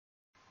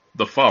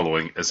The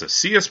following is a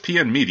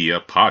CSPN Media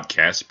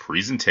podcast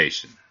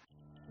presentation.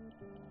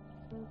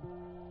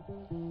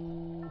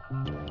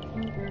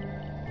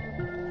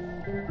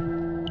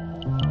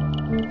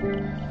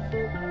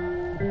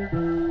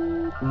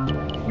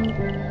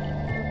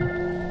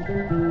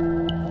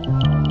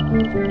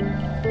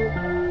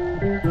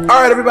 All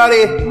right,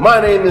 everybody, my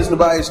name is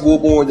Tobias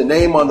Wilborn. The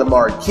name on the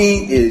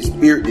marquee is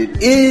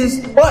Bearded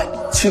Is,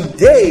 but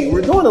today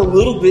we're doing a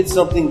little bit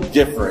something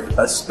different.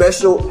 A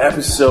special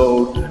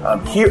episode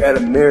here at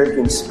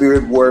American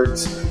Spirit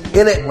Works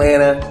in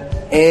Atlanta,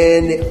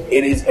 and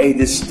it is a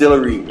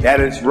distillery.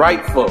 That is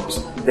right, folks.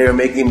 They're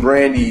making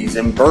brandies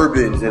and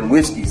bourbons and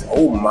whiskeys.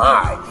 Oh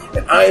my.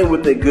 And I am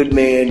with a good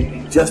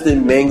man,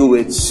 Justin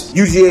Mangowitz,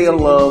 UGA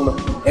alum,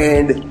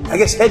 and I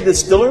guess head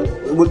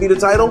distiller would be the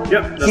title.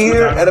 Yep.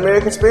 Here at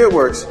American Spirit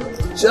Works.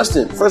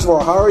 Justin, first of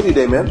all, how are you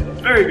today, man?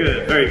 Very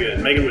good, very good.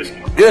 Making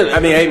whiskey. Good. I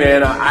mean, hey,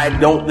 man, I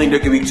don't think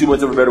there could be too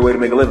much of a better way to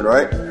make a living,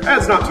 right?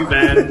 That's not too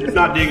bad. It's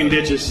not digging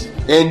ditches.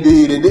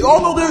 Indeed.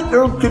 Although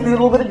there could be a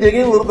little bit of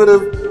digging, a little bit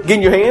of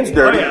getting your hands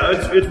dirty. Oh,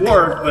 yeah, it's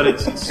work, but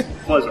it's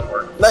pleasant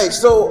work. Nice.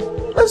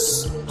 So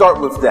let's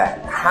start with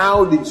that.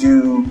 How did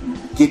you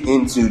get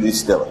into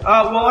distilling?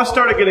 Well, I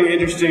started getting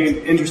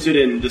interested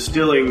in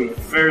distilling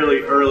fairly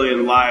early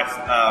in life.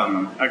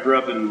 I grew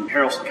up in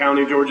Haralson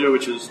County, Georgia,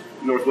 which is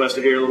northwest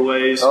of here a little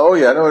ways. Oh,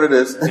 yeah, I know what it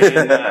is.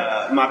 And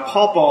my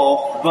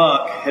pawpaw,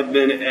 Buck, had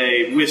been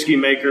a whiskey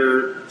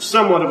maker,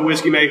 somewhat of a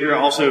whiskey maker,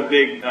 also a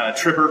big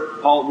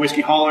tripper,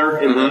 whiskey hauler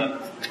in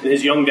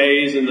his young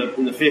days in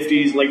the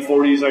 50s, late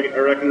 40s, I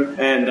reckon.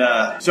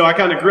 And so I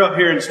kind of grew up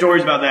hearing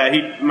stories about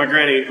that. My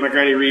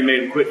granny Reed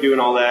made him quit doing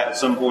all that at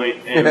some point.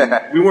 And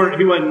he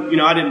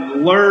wasn't, I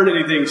didn't learn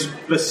anything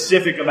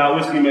specific about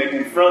whiskey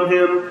making from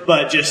him,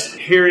 but just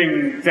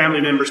hearing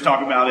family members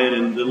talk about it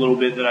and the little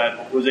bit that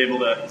I was able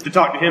to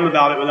talk to him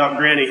about it without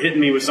granny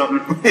hitting me with something.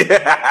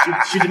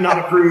 She did not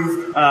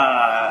approve.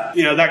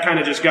 That kind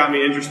of just got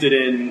me interested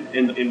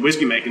in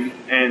whiskey making.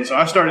 And so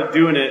I started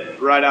doing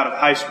it right out of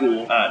high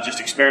school, just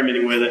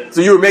experimenting with it. So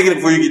you were making it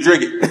before you could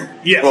drink it?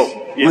 Yes.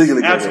 Well, yes,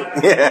 legally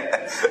absolutely.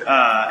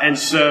 Yeah. And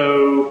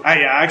so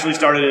I actually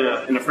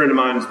started in a friend of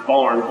mine's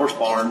horse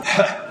barn.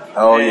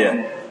 Oh,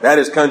 yeah. That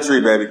is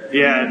country, baby.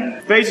 Yeah,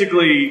 and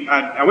basically,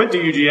 I went to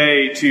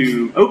UGA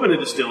to open a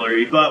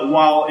distillery, but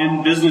while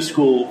in business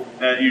school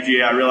at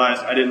UGA, I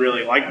realized I didn't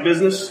really like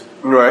business.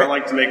 Right. I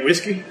like to make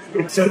whiskey.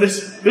 So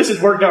this has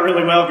worked out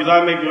really well because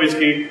I make the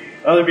whiskey.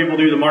 Other people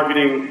do the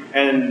marketing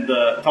and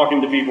the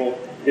talking to people,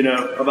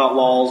 about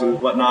laws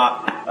and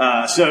whatnot.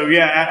 After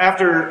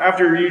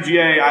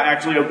UGA, I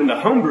actually opened a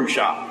homebrew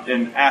shop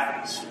in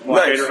Athens,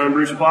 Waikato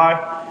Homebrew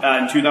Supply,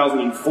 in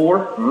 2004.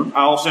 Mm-hmm.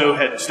 I also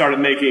had started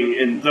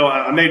making, though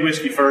I made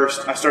whiskey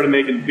first, I started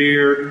making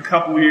beer a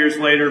couple years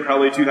later,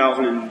 probably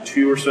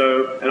 2002 or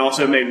so, and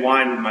also made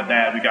wine with my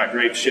dad. We got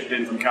grapes shipped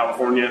in from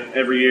California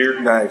every year.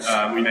 Nice.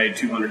 We made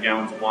 200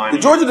 gallons of wine.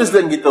 Georgia just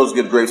doesn't get those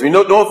good grapes. I mean,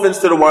 no offense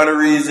to the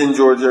wineries in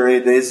Georgia or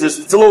anything. It's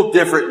a little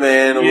different,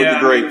 man, with the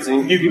grapes.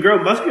 You can grow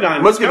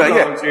muscadine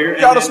yeah. here.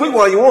 You got a sweet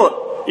one you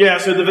want. Yeah,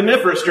 so the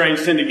vinifera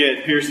strains tend to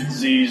get Pearson's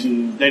disease,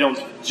 and they don't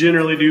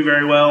generally do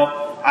very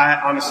well.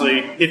 I honestly,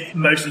 if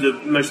most of the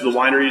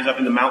wineries up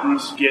in the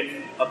mountains get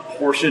a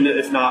portion,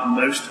 if not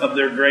most, of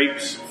their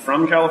grapes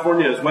from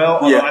California as well.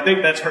 Although I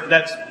think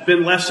that's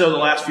been less so the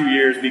last few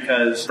years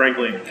because,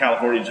 frankly,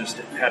 California just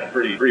had a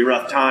pretty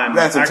rough time.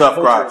 That's a tough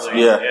crops.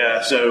 Yeah.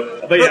 Yeah.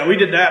 So, we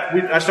did that.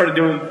 I started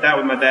doing that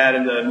with my dad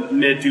in the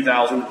mid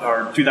 2000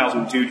 or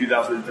 2002,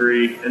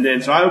 2003, and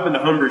then so I opened a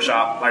homebrew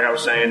shop, like I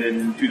was saying,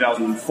 in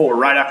 2004,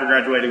 right after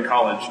graduating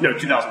college. No,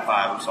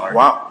 2005. I'm sorry.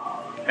 Wow.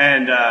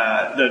 And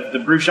the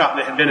brew shop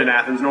that had been in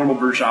Athens, normal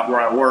brew shop where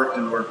I worked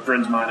and where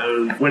friends of mine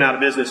owned, went out of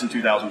business in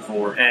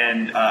 2004.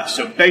 And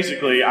so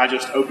basically I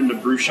just opened a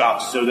brew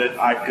shop so that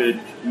I could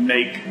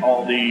make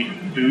all the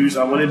booze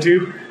I wanted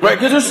to. Right,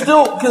 because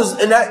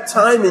in that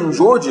time in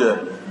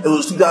Georgia, it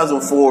was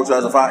 2004,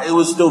 2005, it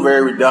was still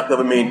very reductive.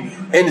 I mean,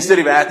 in the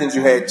city of Athens,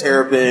 you had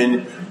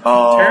Terrapin.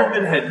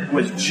 Terrapin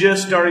was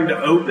just starting to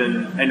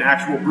open an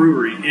actual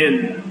brewery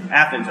in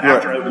Athens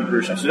after I opened the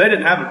brew shop. So they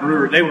didn't have a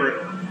brewery.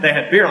 They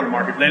had beer on the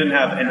market, but they didn't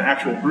have an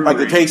actual brewery. Like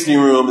the tasting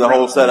room, the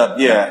whole setup,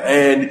 yeah.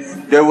 And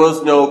there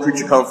was no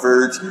Creature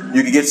Comforts.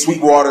 You could get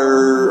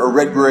Sweetwater or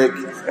Red Brick,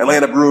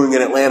 Atlanta Brewing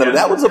in Atlanta, but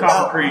that was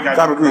about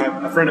Copper Creek.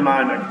 A friend of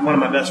mine, one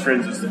of my best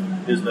friends, is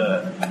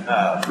the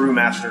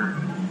brewmaster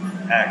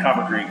at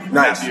Copper Creek.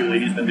 Nice.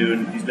 He's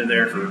been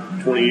there for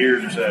 20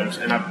 years or so,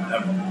 and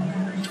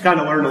I've kind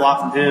of learned a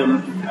lot from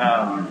him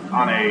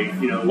on a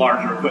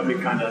larger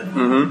equipment kind of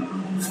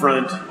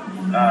front.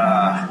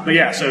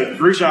 So the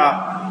brew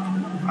shop,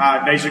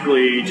 I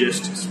basically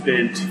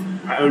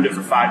I owned it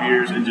for 5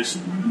 years and just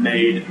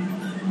made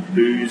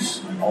booze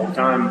all the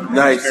time.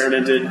 Nice.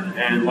 Experimented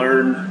and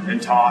learned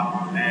and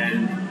taught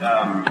and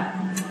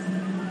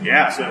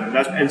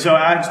so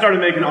I started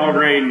making all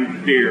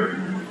grain beer,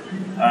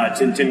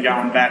 10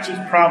 gallon batches,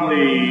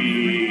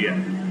 probably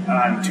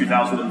in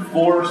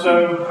 2004 or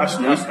so. I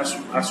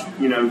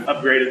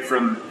upgraded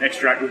from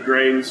extracted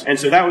grains. And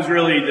so that was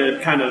really the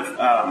kind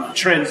of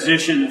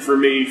transition for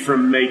me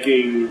from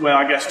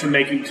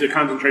to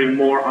concentrating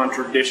more on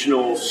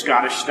traditional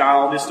Scottish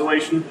style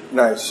distillation.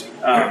 Nice.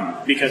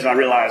 Because I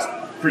realized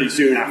pretty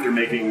soon after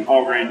making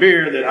all grain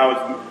beer that I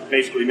was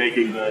basically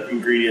making the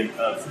ingredient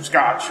of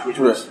Scotch, which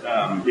was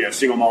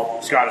single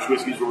malt Scottish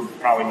whiskeys were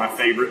probably my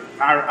favorite.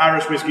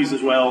 Irish whiskeys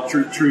as well,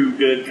 true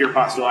good pure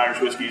pot still Irish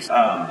whiskeys.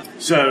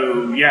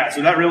 So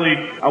that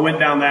really, I went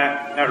down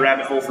that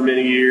rabbit hole for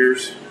many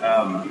years.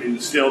 And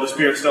still the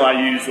spirit still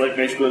I use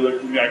basically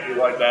look exactly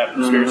like that.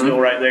 The spirit's still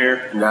right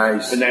there.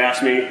 Nice. And they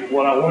asked me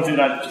what I wanted.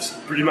 I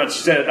just pretty much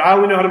said I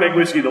only know how to make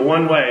whiskey the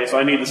one way, so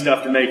I need the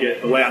stuff to make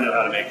it the way I know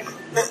how to make it.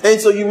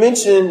 And so you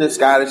mentioned the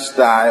Scottish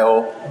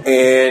style,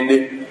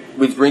 and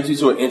which brings you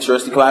to an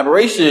interesting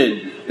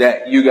collaboration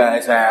that you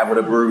guys have with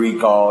a brewery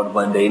called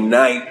Monday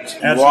Night.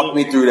 Walk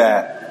me through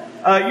that.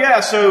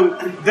 So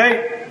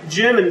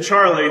Jim and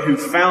Charlie, who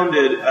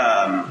founded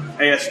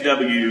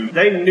ASW,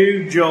 they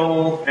knew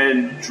Joel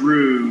and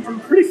Drew from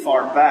pretty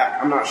far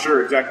back. I'm not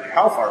sure exactly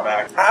how far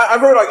back.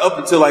 I've heard up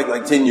until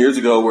like 10 years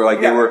ago, where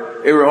they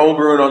were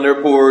homebrewing on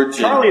their porch.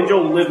 Charlie and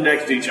Joel lived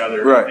next to each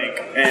other, right. I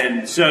think,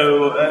 and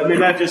so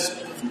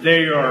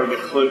they are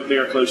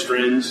close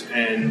friends,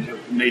 and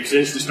it made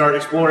sense to start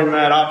exploring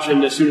that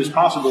option as soon as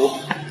possible.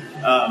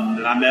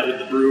 And I met with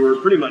the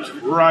brewer pretty much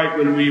right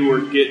when we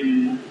were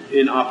getting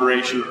in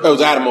operation. That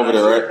was Adam over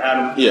there, right?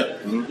 Adam. Yeah.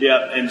 Mm-hmm.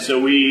 Yeah, and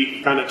so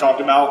we kind of talked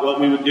about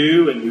what we would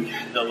do and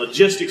the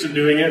logistics of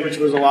doing it, which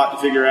was a lot to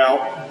figure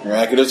out.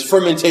 Right, because there's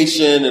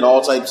fermentation and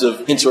all types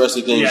of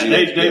interesting things. Yeah,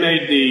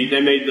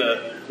 they made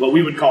the what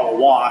we would call a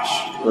wash.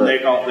 Right.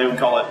 They would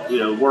call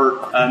it,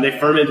 wort. They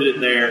fermented it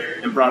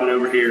there and brought it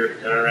over here,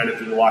 and I ran it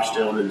through the wash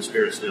still and then the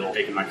spirit still,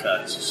 taking my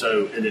cuts.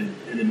 So and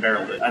then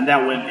barreled it, and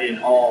that went in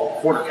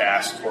all quarter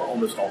casks, or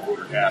almost all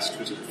quarter casks,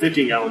 which is a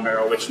 15-gallon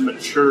barrel, which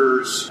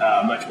matures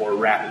much more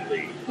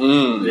rapidly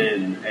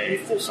than a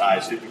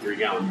full-size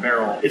 53-gallon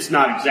barrel. It's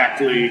not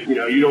exactly, you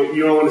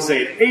don't want to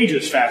say it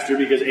ages faster,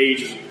 because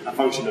age is a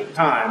function of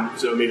time.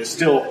 So it's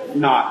still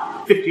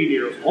not 15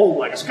 years old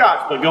like a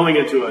Scotch, but going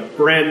into a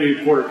brand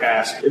new quarter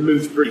cask, it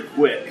moves pretty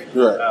quick.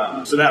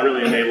 Right. So that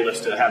really enabled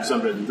us to have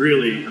something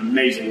really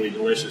amazingly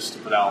delicious to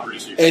put out pretty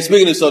soon. And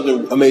speaking of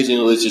something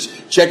amazingly delicious,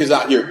 check us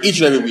out here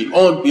each and every week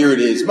on Beer It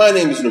Is. My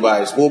name is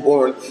Tobias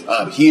Woolborn.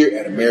 I'm here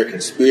at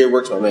American Spirit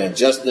Works, my man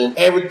Justin,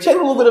 and we're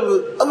taking a little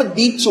bit of a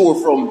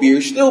detour from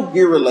beer, still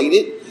beer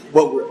related,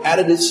 but we're at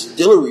a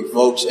distillery,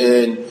 folks,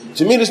 and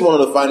to me, this is one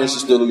of the finest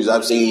distilleries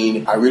I've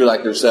seen. I really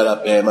like their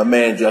setup, and my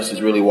man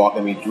Justin's really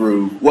walking me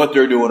through what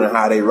they're doing and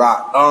how they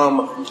rock.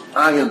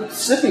 I am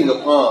sipping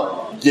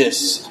upon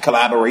this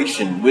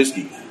collaboration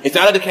whiskey. It's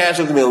out of the cask,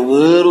 so it's going to be a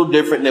little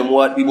different than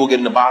what people get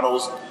in the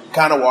bottles.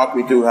 Kind of walk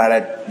me through how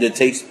that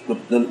tastes,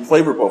 the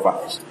flavor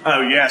profiles.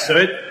 Oh, yeah, so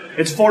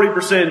it's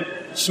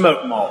 40%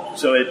 smoked malt,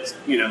 so it's,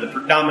 the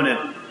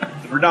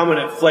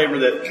predominant flavor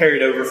that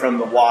carried over from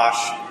the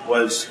wash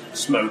was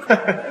smoke.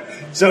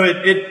 So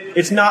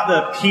it's not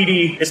the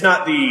peaty, it's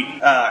not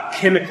the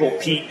chemical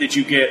peat that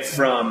you get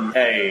from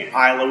a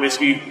Islay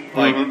whiskey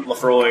like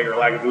Lafroy or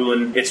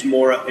Lagavulin.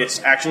 It's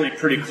actually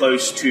pretty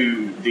close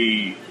to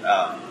the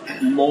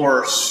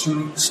more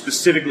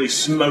specifically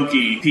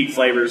smoky peat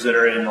flavors that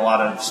are in a lot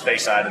of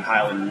Speyside and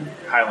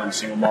Highland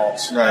single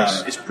malts.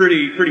 Nice. It's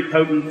pretty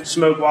potent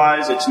smoke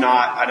wise. It's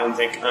not, I don't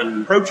think,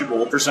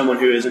 unapproachable for someone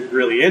who isn't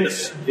really into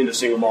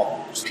single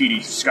malt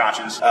peaty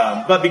scotches.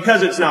 But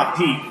because it's not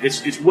peat,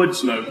 it's wood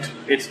smoked.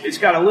 It's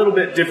got a little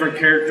bit different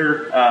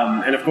character,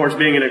 and of course,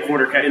 being in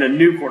a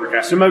new quarter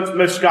cask. So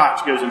most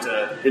Scotch goes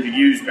into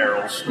used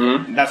barrels.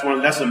 Mm-hmm.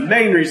 That's the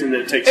main reason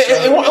that it takes.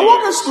 And walk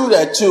us through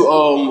that too.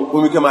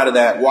 When we come out of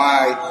that,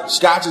 why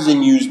Scotch is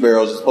in used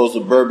barrels as opposed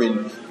to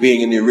bourbon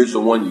being in the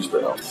original one used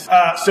barrel?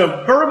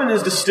 So bourbon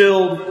is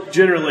distilled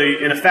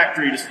generally in a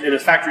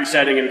factory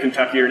setting in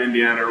Kentucky or in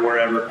Indiana or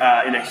wherever,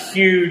 in a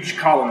huge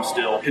column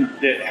still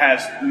that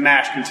has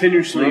mash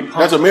continuously. Mm-hmm.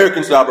 That's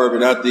American style bourbon,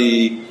 not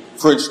the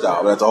French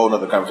style. That's a whole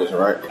other conversation,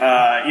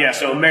 right?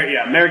 So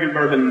American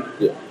bourbon.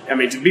 Yeah. I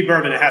mean, to be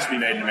bourbon, it has to be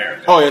made in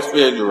America. Oh, yes,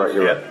 yeah, you're right.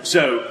 You're right.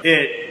 So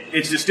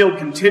it's distilled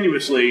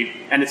continuously,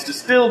 and it's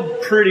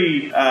distilled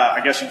pretty,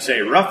 I guess you'd say,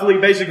 roughly,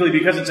 basically,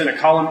 because it's in a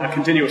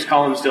continuous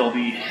column still.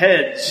 The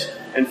heads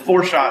and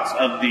foreshots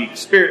of the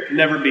spirit can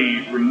never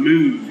be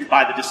removed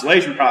by the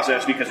distillation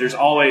process because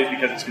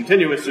it's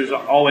continuous, there's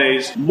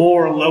always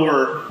more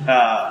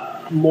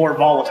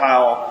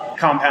volatile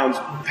compounds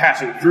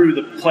passing through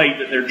the plate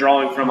that they're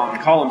drawing from on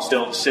the column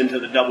still to send to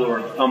the doubler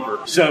or the thumper.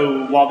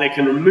 So while they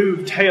can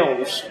remove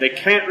tails, they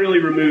can't really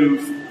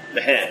remove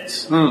the heads.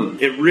 So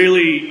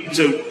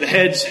the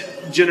heads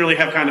generally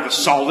have kind of a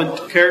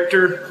solvent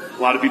character.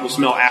 A lot of people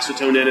smell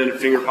acetone in it,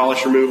 finger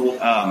polish removal.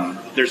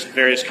 There's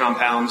various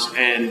compounds,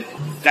 and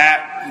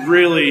that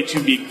really, to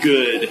be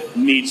good,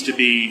 needs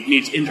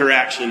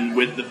interaction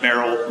with the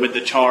barrel, with the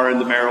char in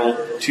the barrel,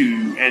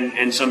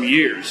 and some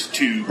years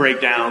to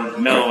break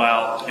down, mellow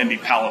out, and be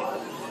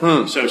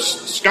palatable. So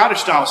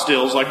Scottish style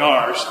stills like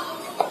ours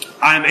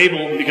I'm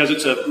able, because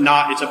it's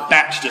a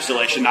batch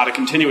distillation, not a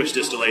continuous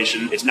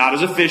distillation. It's not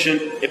as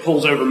efficient. It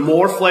pulls over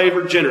more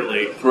flavor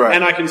generally, right.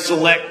 And I can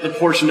select the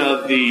portion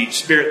of the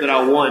spirit that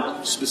I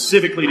want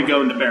specifically to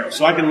go into barrels.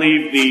 So I can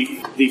leave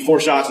the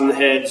foreshots and the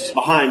heads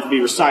behind to be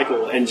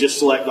recycled, and just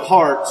select the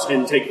hearts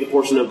and take the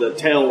portion of the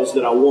tails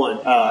that I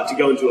want to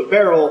go into a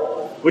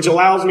barrel, which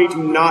allows me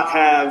to not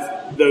have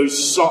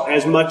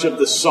as much of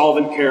the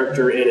solvent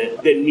character in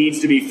it that needs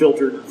to be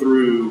filtered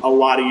through a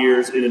lot of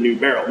years in a new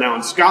barrel. Now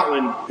in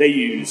Scotland, they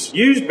use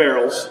used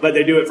barrels, but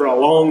they do it for a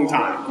long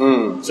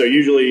time. So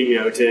usually,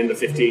 10 to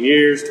 15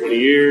 years, 20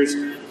 years,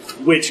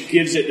 which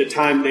gives it the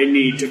time they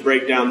need to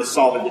break down the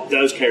solvent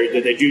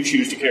that they do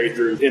choose to carry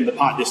through in the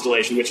pot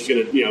distillation, which is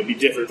going to be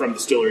different from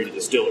distillery to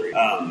distillery.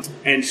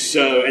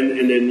 So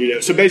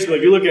basically,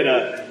 if you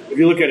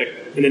look at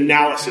an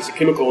analysis, a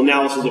chemical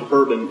analysis of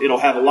bourbon, it'll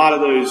have a lot of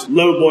those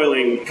low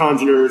boiling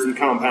congeners and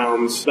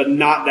compounds, but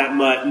not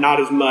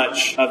as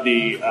much of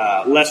the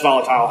less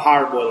volatile,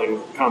 higher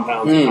boiling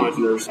compounds and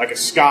congeners. Like a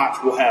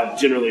Scotch will have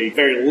generally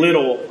very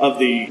little of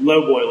the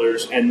low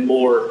boilers and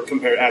more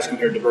as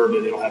compared to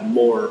bourbon. It'll have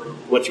more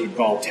what you would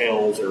call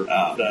tails or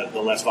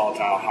the less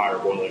volatile, higher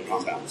boiling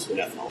compounds in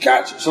ethanol.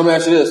 Gotcha. So let me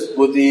ask you this: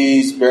 with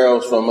these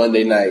barrels from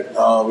Monday night,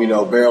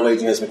 barrel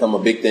aging has become a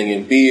big thing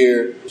in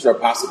beer. Is there a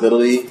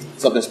possibility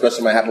something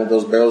special might happen with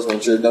those barrels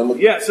once you're done with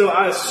them? Yeah, so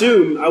I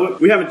assume,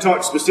 we haven't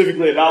talked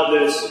specifically about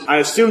this, I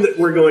assume that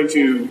they're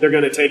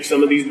going to take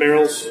some of these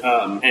barrels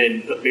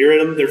and put beer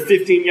in them. They're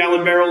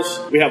 15-gallon barrels.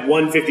 We have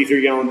one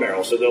 53-gallon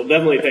barrel, so they'll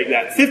definitely take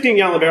that.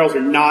 15-gallon barrels are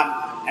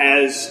not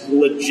as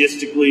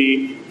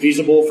logistically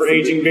feasible for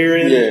aging beer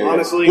in,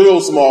 honestly. A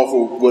little small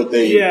for what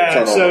they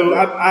turn so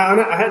on.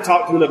 I hadn't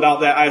talked to them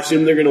about that. I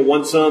assume they're going to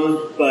want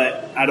some,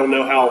 but I don't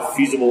know how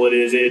feasible it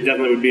is. It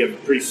definitely would be a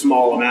pretty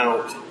small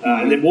amount.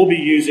 And then we'll be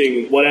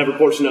using whatever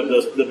portion of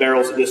the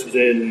barrels that this was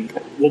in,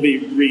 we'll be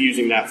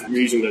reusing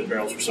those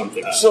barrels for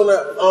something. So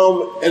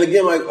now, and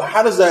again,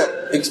 how does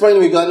that, explain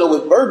to me, because I know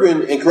with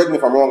bourbon, and correct me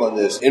if I'm wrong on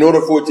this, in order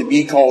for it to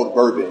be called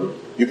bourbon,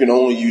 you can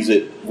only use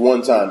it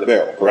one time, the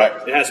barrel,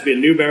 correct? It has to be a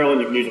new barrel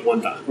and you can use it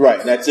one time. Right,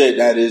 and that's it.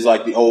 That is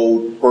like the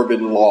old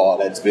bourbon law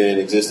that's been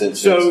in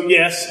existence since. So,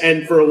 yes,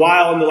 and for a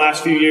while in the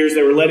last few years,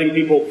 they were letting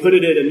people put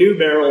it in a new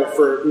barrel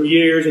for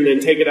years and then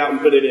take it out and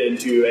put it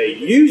into a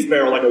used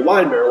barrel, like a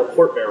wine barrel, a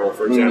port barrel,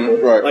 for example,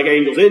 like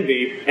Angel's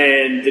Envy.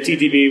 And the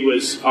TTB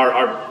was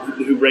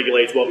who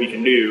regulates what we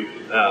can do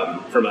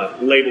from a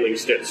labeling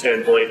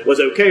standpoint, was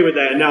okay with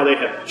that, and now they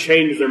have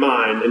changed their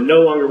mind and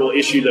no longer will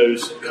issue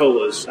those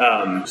colas.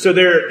 So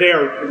they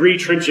are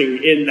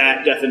retrenching in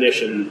that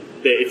definition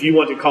that if you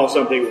want to call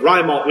something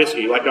rye malt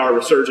whiskey, like our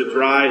Resurgence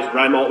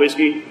rye malt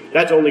whiskey,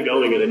 that's only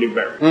going in a new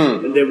barrel.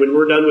 And then when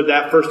we're done with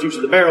that first use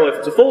of the barrel, if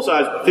it's a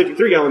full-size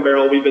 53-gallon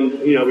barrel, we've been,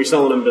 we're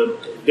selling them to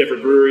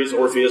different breweries,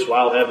 Orpheus,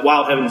 Wild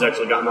Heaven's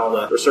actually gotten all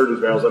the Resurgence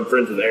barrels. I'm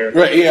friends with Eric.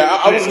 Right,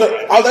 yeah. I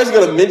was actually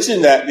going to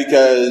mention that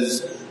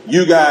because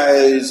you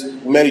guys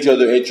met each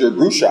other at your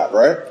brew shop,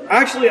 right?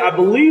 Actually, I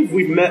believe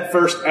we met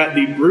first at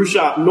the brew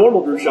shop,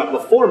 normal brew shop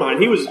before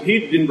mine.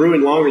 He'd been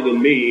brewing longer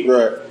than me.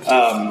 Right.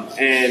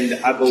 And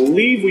I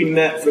believe we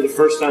met for the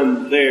first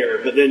time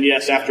there. But then,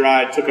 yes, after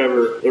I took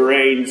over the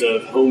reins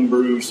of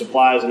homebrew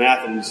supplies in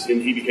Athens,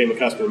 and he became a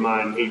customer of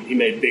mine, he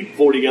made big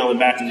 40-gallon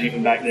batches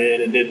even back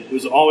then, and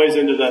was always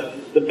into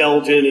the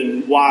Belgian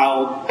and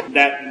wild,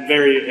 that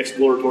very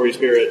exploratory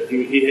spirit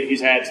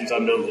he's had since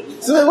I've known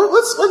him. So, man,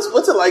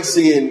 what's it like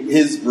seeing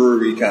his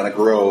brewery kind of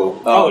grow?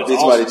 It's awesome.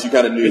 Somebody that you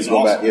kind of knew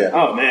going awesome. Back. Yeah.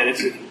 Oh man,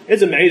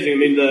 it's amazing. I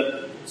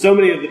mean, so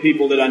many of the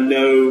people that I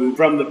know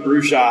from the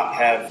brew shop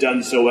have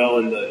done so well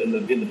in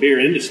the beer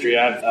industry.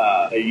 I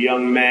have a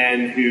young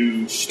man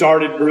who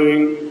started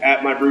brewing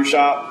at my brew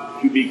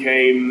shop, who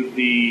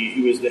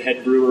was the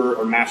head brewer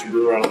or master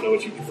brewer, I don't know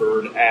what you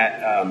preferred,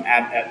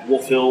 at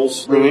Wolf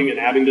Hills Brewing in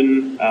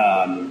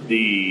Abingdon.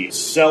 The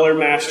cellar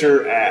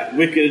master at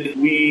Wicked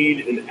Weed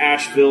in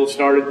Asheville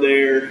started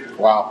there.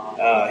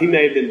 Wow. He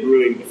may have been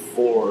brewing before.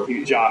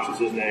 Josh is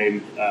his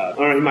name.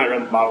 Or he might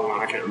run the bottle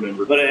line, I can't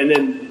remember. And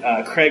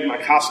then Craig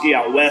Mikoski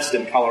out west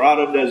in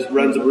Colorado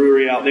runs a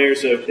brewery out there.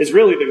 So it's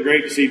really been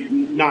great to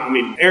see.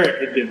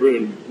 Eric had been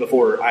brewing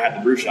before I had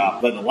the brew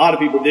shop, but a lot of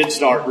people did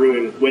start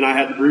brewing when I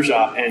had the brew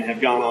shop and have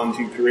gone on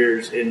to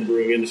careers in the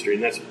brewing industry,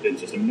 and that's been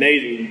just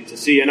amazing to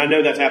see. And I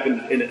know that's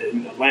happened in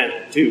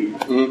Atlanta too.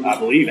 I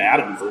believe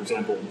Adam, for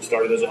example,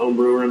 started as a home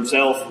brewer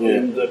himself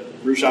in the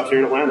brew shops here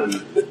in Atlanta.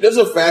 There's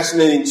a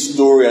fascinating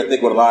story, I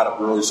think, with a lot of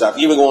brewing shops.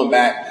 Even going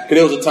back, because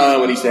there was a time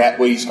when he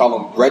used to call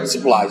them bread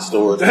supply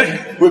stores,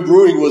 where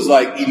brewing was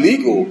like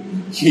illegal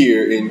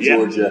here in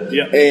Georgia.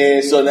 Yep.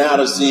 And so now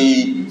to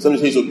see some of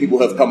the things that people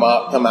have come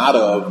out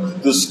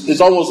of,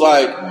 it's almost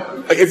like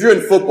if you're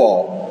in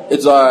football,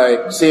 it's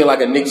like seeing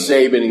like a Nick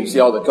Saban and you see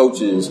all the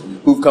coaches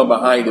who've come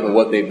behind him and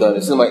what they've done.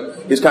 It seems like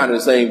it's kind of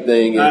the same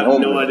thing. I have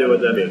no idea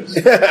what that means.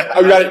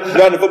 Are you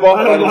not in football?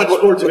 I don't watch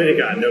sports of any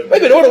kind. No.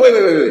 Wait.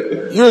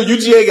 You're a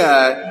UGA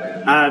guy.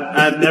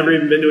 I've never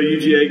even been to a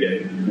UGA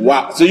game.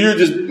 Wow. So you're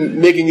just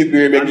making your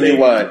beer, making your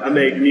wine. I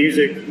make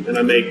music, and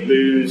I make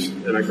booze,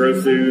 and I grow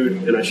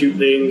food, and I shoot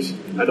things.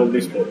 I don't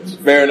do sports.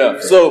 Fair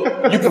enough. So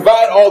you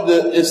provide all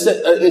the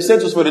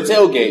essentials for the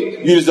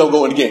tailgate. You just don't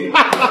go in the game.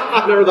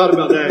 I've never thought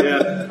about that,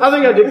 yeah. I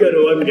think I did go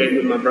to one game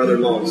with my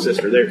brother-in-law and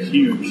sister. They're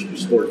huge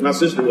sports. My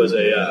sister was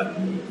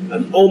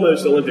an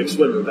almost Olympic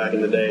swimmer back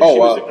in the day. Oh, she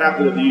wow. was the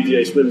captain of the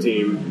UGA swim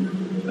team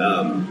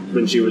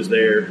when she was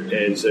there,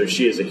 and so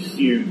she is a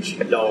huge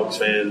Dogs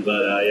fan,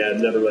 but yeah,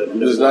 never let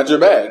it It's not your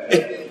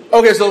bag.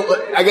 Okay, so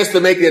I guess to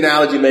make the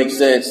analogy make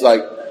sense,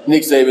 like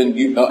Nick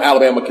Saban,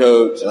 Alabama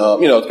coach,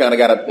 it's kind of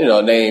got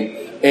a name.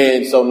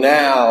 And so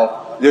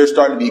now there's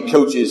starting to be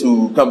coaches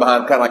who come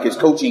behind kind of like his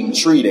coaching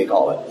tree, they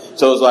call it.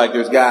 So it's like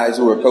there's guys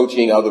who are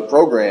coaching other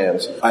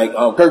programs, like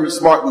Kirby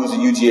Smart, who's a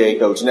UGA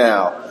coach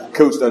now,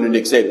 coached under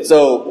Nick Saban.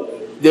 So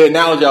the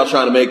analogy I was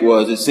trying to make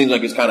was it seems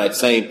like it's kind of the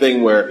same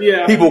thing where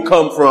people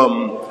come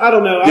from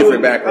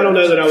different backgrounds. I don't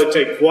know that I would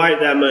take quite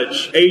that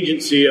much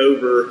agency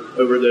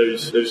over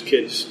those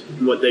kids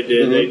and what they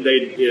did.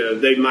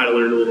 Mm-hmm. They might have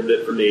learned a little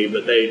bit from me,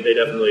 but they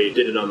definitely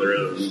did it on their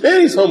own.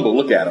 Man, he's humble.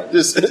 Look at him.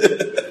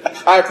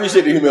 I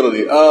appreciate the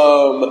humility.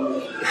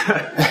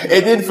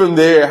 And then from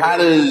there, how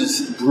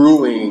does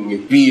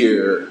brewing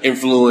beer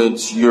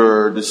influence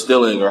your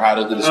distilling, or how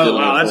does the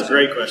distilling? Oh, wow, that's a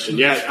great question.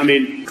 Yeah, I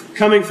mean,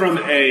 coming from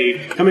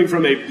a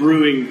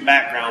brewing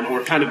background,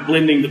 or kind of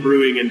blending the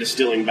brewing and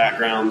distilling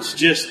backgrounds,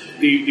 just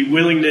the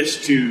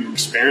willingness to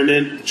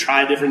experiment,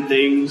 try different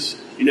things.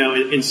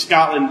 In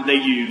Scotland, they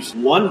use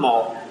one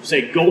malt,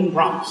 say Golden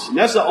Promise, and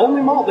that's the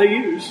only malt they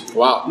use.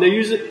 Wow. And they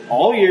use it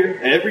all year,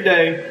 every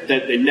day.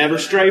 That they never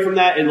stray from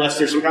that unless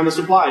there's some kind of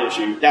supply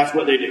issue. That's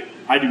what they do.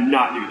 I do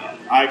not do that.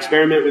 I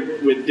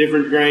experiment with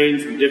different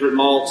grains, with different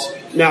malts.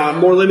 Now, I'm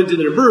more limited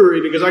than a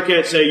brewery because I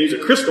can't say use a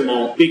crystal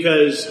malt,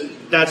 because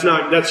that's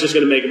just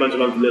going to make a bunch of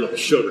unfermentable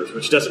sugars,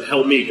 which doesn't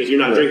help me because you're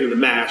not drinking the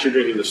mash, you're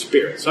drinking the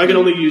spirit. So I can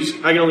only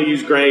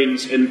use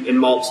grains and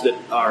malts that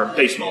are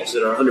base malts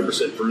that are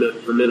 100%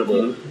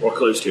 fermentable or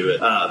close to it.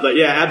 But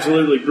yeah,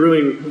 absolutely,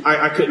 brewing.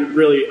 I couldn't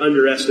really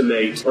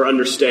underestimate or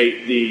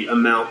understate the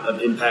amount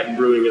of impact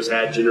brewing has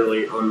had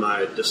generally on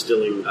my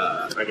distilling,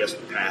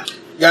 path.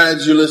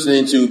 Guys, you're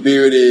listening to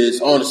Beer It Is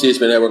on the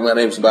CSP Network. My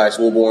name is Tobias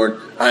Wilborn.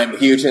 I'm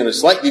here taking a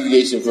slight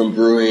deviation from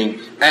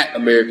brewing at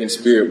American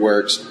Spirit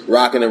Works,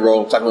 rocking and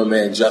roll, talking to my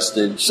man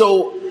Justin.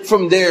 So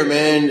from there,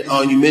 man,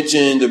 you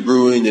mentioned the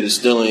brewing, the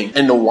distilling,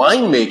 and the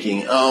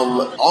winemaking.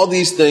 All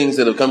these things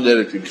that have come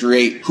together to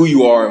create who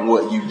you are and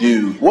what you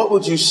do. What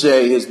would you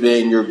say has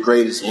been your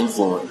greatest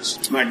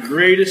influence? My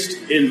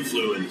greatest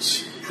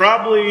influence?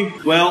 Probably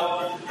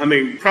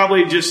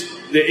just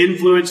the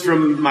influence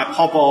from my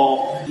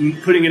pawpaw,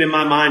 putting it in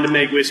my mind to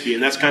make whiskey,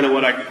 and that's kind of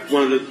what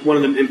one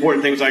of the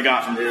important things I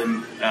got from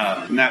him.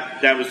 And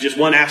that was just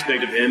one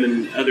aspect of him,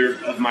 and other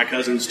of my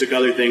cousins took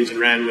other things and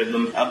ran with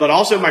them. But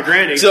also my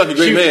granny. She's like a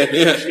great man,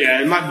 yeah.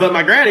 Yeah, but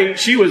my granny,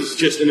 she was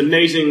just an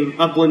amazing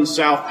Highland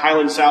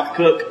South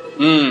cook,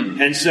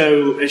 and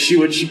so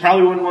she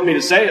probably wouldn't want me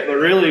to say it, but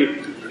really,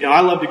 I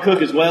love to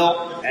cook as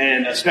well.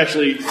 And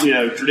especially,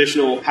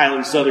 traditional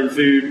Highland Southern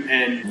food.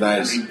 And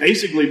nice. I mean,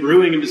 basically,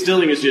 brewing and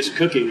distilling is just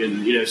cooking,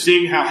 and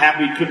seeing how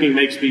happy cooking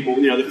makes people.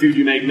 The food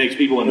you make makes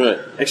people, and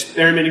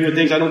experimenting with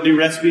things. I don't do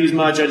recipes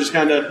much. I just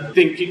kind of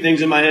keep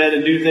things in my head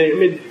and do things. I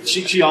mean,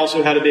 she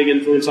also had a big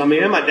influence on me,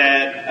 and my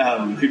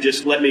dad, who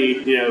just let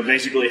me,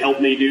 basically help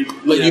me do.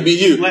 You be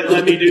you.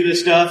 Let me do this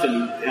stuff,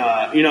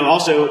 and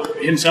also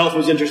himself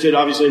was interested,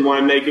 obviously, in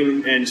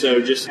winemaking, and so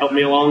just helped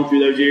me along through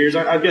those years.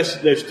 I guess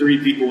those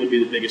three people would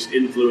be the biggest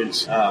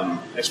influence.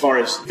 As far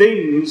as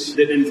things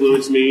that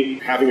influence me,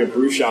 having a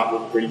brew shop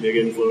was a pretty big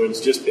influence.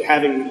 Just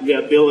having the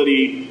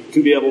ability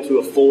to be able to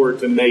afford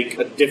to make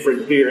a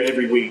different beer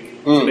every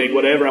week, to make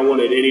whatever I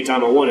wanted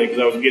anytime I wanted,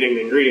 because I was getting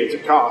the ingredients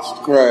at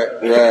cost. Right.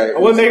 I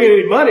wasn't making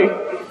any money,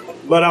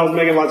 but I was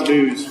making lots of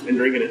booze and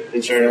drinking it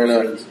and sharing it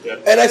with friends. Yeah.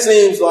 And that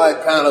seems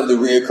like kind of the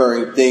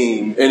reoccurring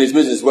theme in his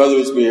business, whether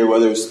it's beer,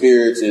 whether it's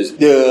spirits, is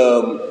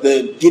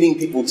the getting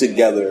people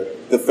together,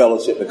 the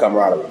fellowship, the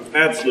camaraderie.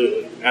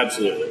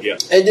 Absolutely, yeah.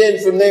 And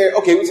then from there,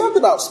 okay, we talked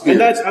about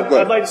spirits. And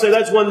I'd like to say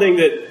that's one thing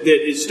that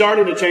is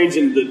starting to change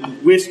in the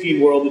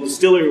whiskey world, the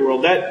distillery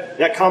world,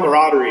 that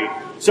camaraderie.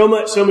 So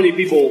many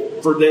people,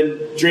 for them,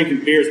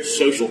 drinking beer is a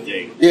social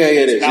thing. Yeah,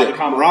 it is. It's about the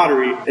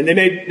camaraderie. And they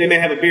may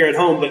have a beer at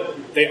home,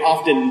 but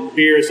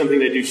beer is something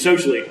they do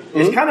socially. Mm-hmm.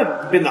 It's kind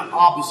of been the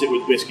opposite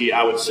with whiskey,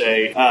 I would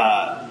say,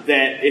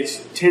 that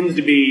it tends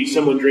to be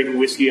someone drinking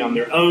whiskey on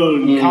their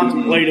own,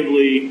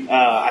 contemplatively.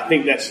 I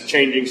think that's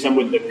changing some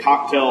with the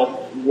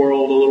cocktail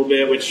world a little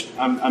bit, which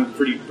I'm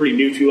pretty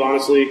new to,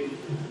 honestly.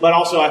 But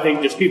also, I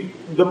think just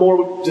the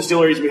more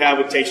distilleries we have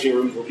with tasting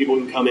rooms where people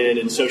can come in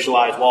and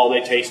socialize while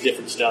they taste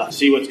different stuff,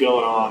 see what's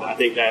going on, I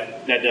think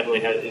that definitely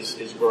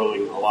is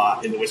growing a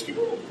lot in the whiskey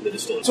world, the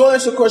distillery. So I'll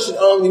ask you a question.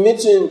 You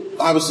mentioned,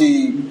 obviously,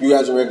 you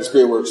guys are American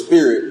Spirit Works,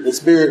 Spirit. The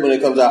Spirit, when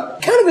it comes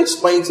out, kind of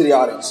explain to the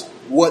audience,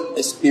 what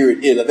a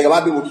spirit is. I think a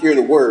lot of people hear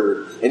the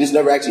word and just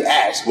never actually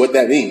ask what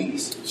that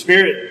means.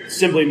 Spirit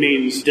simply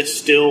means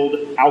distilled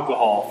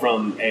alcohol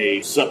from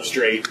a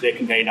substrate that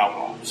contained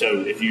alcohol.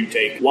 So if you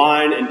take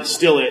wine and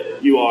distill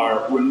it,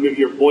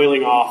 you're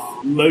boiling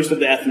off most of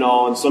the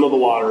ethanol and some of the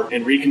water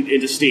and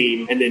into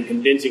steam, and then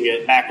condensing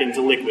it back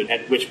into liquid.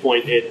 At which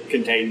point it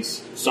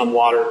contains some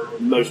water, a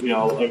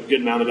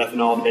good amount of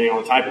ethanol, depending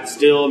on the type of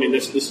distill. I mean,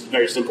 this is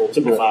very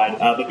simplified.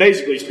 But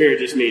basically, spirit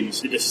just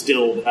means the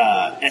distilled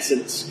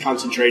essence,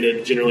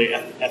 concentrated, generally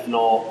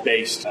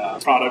ethanol-based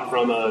product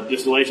from a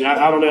distillation.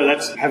 I don't know.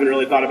 I haven't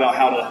really thought about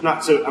how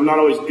to. I'm not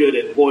always good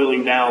at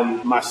boiling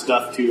down my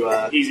stuff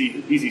to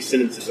easy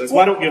sentences. That's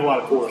why I don't give a lot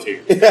of tours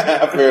here.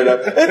 Fair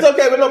enough. It's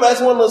okay, but that's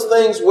one of those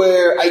things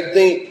where I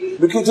think,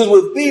 because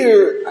with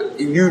beer,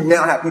 you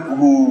now have people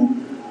who,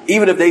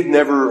 even if they've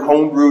never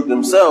homebrewed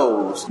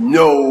themselves,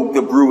 know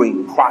the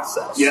brewing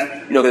process.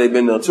 Yeah. Because they've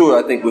been on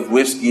tour, I think, with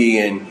whiskey,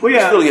 and people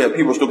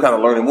are still kind of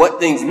learning what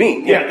things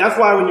mean. Yeah, that's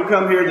why when you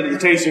come here to the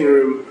tasting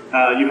room,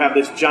 you have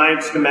this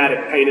giant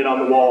schematic painted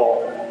on the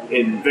wall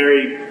in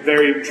very,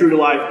 very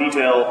true-to-life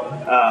detail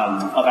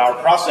of our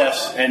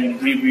process, and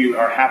we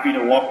are happy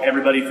to walk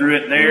everybody through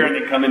it there, and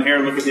they come in here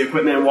and look at the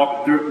equipment and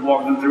walk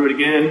them through it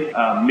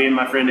again. Me and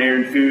my friend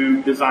Aaron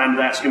Fu designed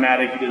that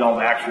schematic. He did all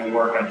the actual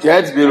work.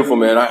 That's beautiful,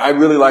 man. I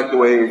really like the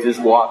way it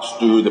just walks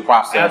through the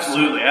process.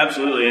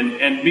 Absolutely.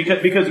 And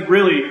because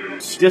really,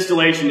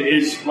 distillation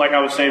is, like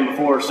I was saying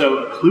before, so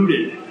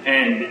occluded.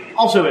 And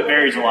also it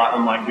varies a lot,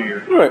 unlike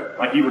beer, right?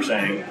 Like you were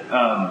saying.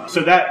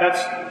 So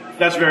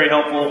that's very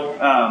helpful.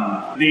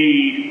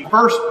 The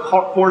first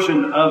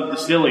portion of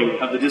distilling,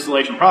 of the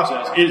distillation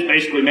process, is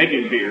basically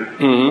making beer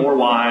or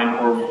wine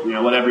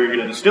or whatever you're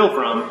going to distill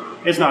from.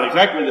 It's not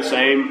exactly the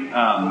same.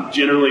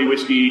 Generally,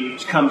 whiskey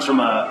comes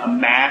from a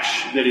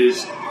mash that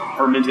is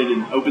fermented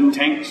in open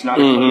tanks, not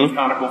a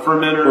conical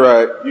fermenter.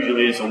 Right.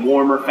 Usually it's a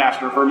warmer,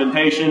 faster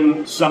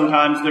fermentation.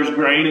 Sometimes there's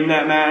grain in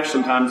that mash.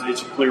 Sometimes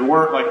it's a clear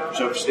wort.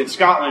 So in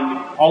Scotland,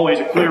 always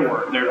a clear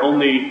wort. They're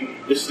only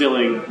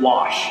distilling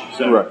wash.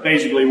 So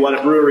basically what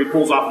a brewery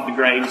pulls off of the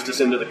grains to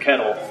send to the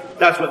kettle,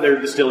 that's what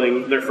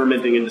they're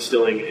fermenting and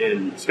distilling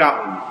in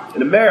Scotland.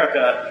 In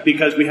America,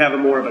 because we have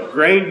more of a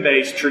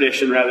grain-based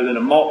tradition rather than a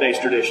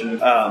malt-based tradition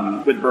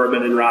with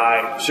bourbon and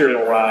rye,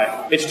 cereal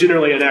rye, it's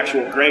generally an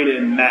actual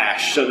grain-in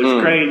mash. So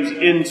there's grains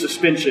in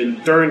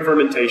suspension during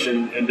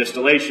fermentation and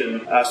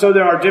distillation. So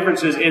there are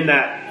differences in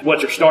that,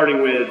 what you're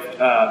starting with,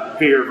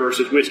 beer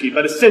versus whiskey.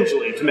 But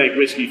essentially, to make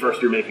whiskey,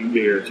 first you're making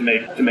beer. To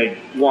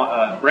make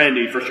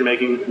brandy, first you're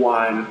making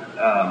wine,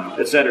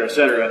 et cetera, et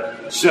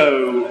cetera.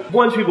 So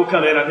once people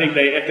come in, I think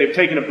if they've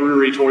taken a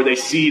brewery tour, they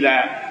see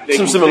that. They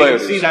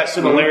see that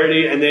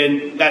similarity, and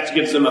then that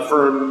gives them a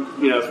firm,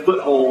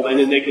 foothold, and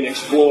then they can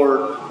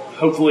explore,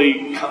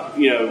 hopefully,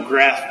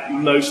 grasp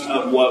most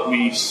of what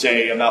we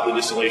say about the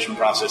distillation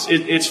process.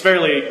 It's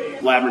fairly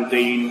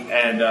labyrinthine,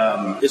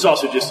 and it's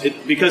also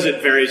because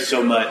it varies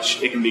so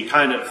much, it can be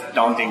kind of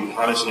daunting,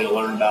 honestly, to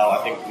learn about.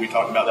 I think we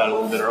talked about that a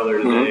little bit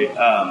earlier today.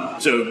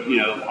 So,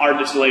 our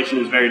distillation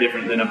is very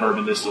different than a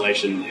bourbon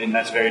distillation, and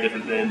that's very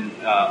different than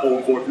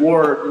Old Fourth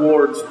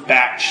Ward's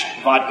batch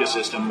vodka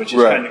system, which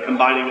is kind of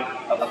combining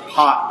a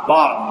pot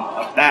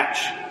bottom of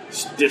batch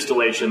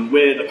distillation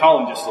with a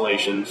column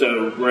distillation.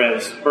 So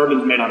whereas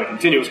bourbon's made on a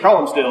continuous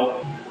column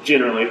still,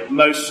 generally,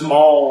 most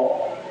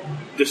small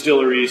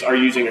distilleries are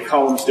using a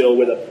column still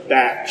with a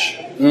batch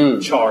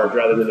charge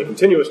rather than a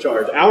continuous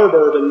charge. Our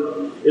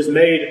bourbon is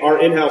made, our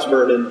in-house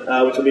bourbon,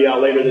 which will be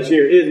out later this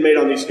year, is made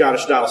on these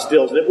Scottish-style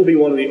stills, and it will be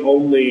one of the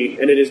only,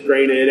 and it is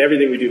grain-in.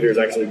 Everything we do here is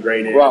actually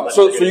grain-in. Wow.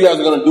 So you guys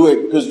are going to do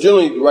it, because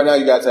generally right now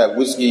you guys have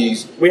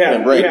whiskeys and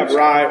brandies. We have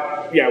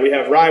rye. Yeah, we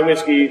have rye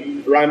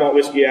whiskey, rye malt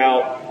whiskey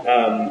out.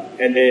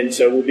 And then,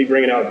 so we'll be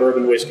bringing out a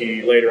bourbon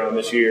whiskey later on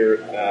this year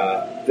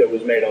that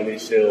was made on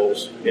these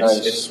stills.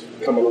 It's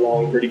coming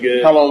along pretty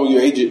good. How long will you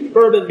age it?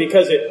 Bourbon,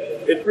 because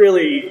it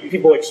really,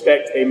 people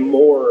expect a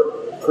more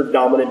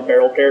predominant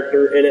barrel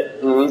character in it.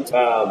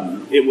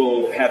 It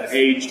will have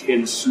aged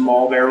in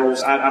small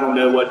barrels. I don't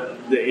know what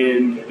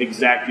the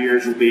exact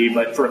years will be,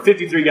 but for a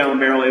 53-gallon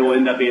barrel, it will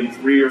end up being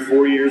 3 or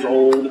 4 years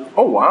old.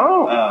 Oh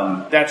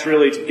wow! That's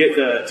really to get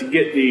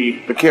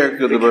the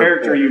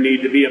character you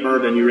need to be a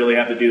bourbon. You really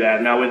have to do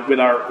that. Now with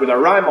our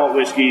rye malt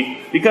whiskey,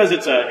 because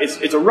it's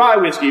a rye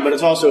whiskey, but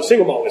it's also a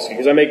single malt whiskey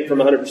because I make it from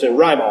 100%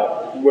 rye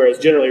malt, whereas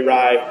generally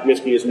rye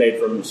whiskey is made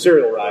from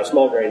cereal rye,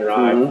 small grain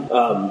rye.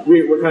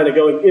 We're kind of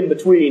going in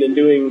between and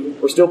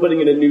we're still putting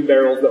it in new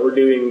barrels, but we're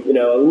doing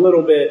a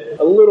little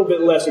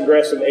bit less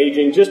aggressive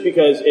aging, just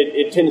because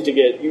it tends to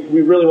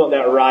we really want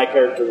that rye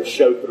character to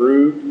show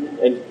through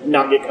and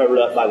not get covered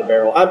up by the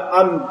barrel.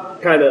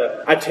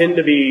 I tend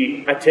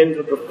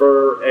to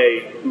prefer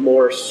a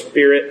more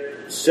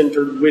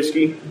spirit-centered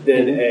whiskey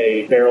than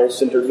a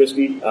barrel-centered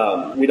whiskey.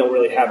 We don't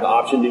really have the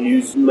option to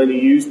use many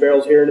used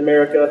barrels here in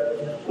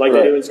America, like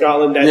they do in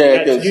Scotland.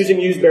 That's using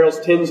used barrels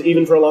tends,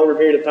 even for a longer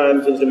period of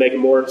time, tends to make a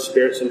more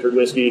spirit-centered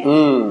whiskey.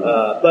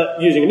 But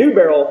using a new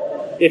barrel,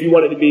 if you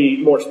want it to be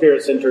more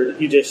spirit-centered,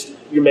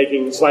 you're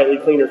making slightly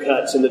cleaner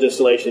cuts in the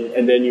distillation,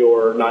 and then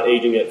you're not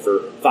aging it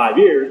for 5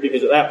 years,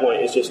 because at that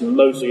point, it's just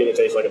mostly going to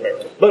taste like a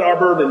barrel. But our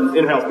bourbon,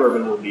 in-house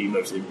bourbon, will be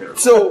mostly barrel.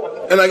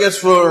 So, and I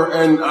guess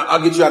and I'll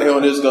get you out of here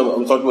on this,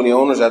 I'm talking to the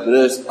owners after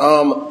this,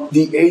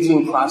 the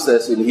aging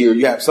process in here,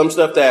 you have some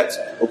stuff that's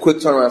a quick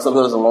turnaround, some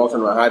that's a long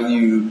turnaround. How do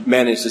you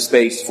manage the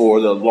space for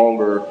the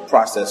longer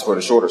process for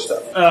the shorter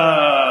stuff?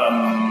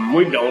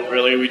 We don't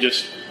really.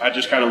 I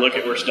just kind of look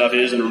at where stuff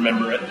is and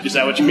remember it. Is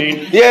that what you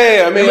mean?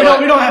 Yeah. I mean, we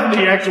don't have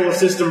any actual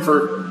system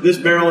for this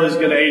barrel is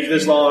going to age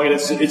this long and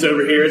it's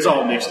over here. It's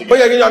all mixed together. But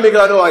yeah, I mean,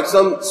 I know like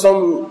some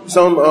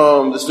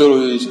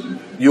distilleries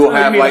you'll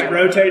have like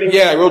rotating.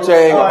 Yeah,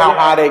 rotating on how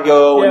high they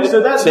go. Yeah,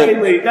 so that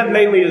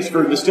mainly is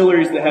for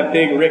distilleries that have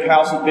big rick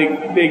houses,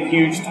 big,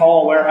 huge,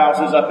 tall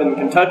warehouses up in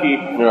Kentucky.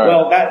 Right.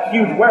 Well, that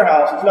huge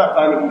warehouse, it's not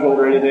climate controlled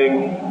or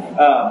anything.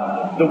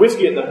 The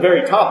whiskey at the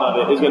very top of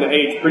it is going to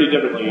age pretty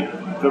differently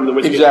from the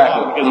whiskey at the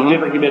bottom because of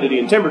different humidity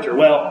and temperature.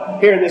 Well,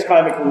 here in this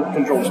climate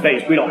controlled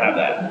space, we don't have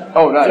that.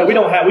 Oh, nice. So we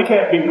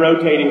can't be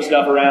rotating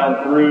stuff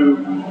around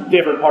through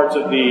different parts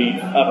of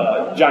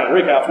a giant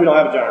rick house. We don't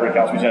have a giant rick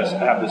house. We just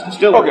have this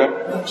distillery.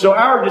 Okay. So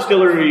our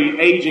distillery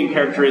aging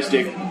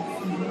characteristic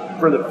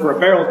for a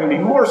barrel is going to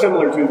be more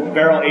similar to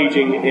barrel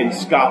aging in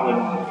Scotland,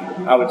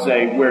 I would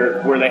say,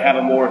 where they have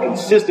a more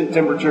consistent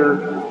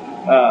temperature.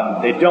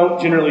 They don't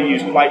generally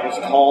use quite as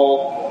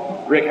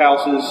tall rick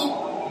houses,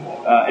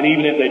 and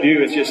even if they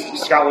do, it's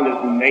just Scotland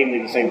is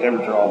mainly the same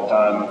temperature all the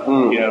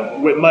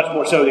time. With much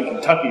more so than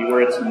Kentucky,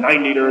 where it's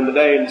 90 during the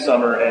day in the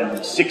summer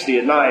and 60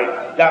 at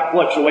night. That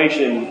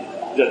fluctuation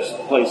just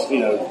plays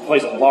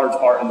a large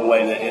part in the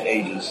way that it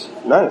ages.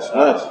 Nice.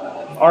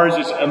 Ours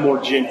is a more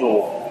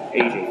gentle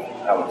aging,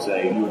 I would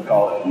say. You would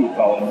call it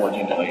a more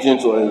gentle aging.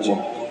 Gentle aging.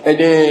 And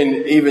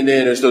then, even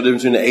then, there's still a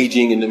difference between the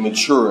aging and the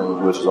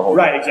maturing, which is a whole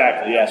right,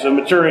 exactly, yeah. So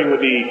maturing would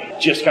be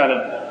just kind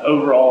of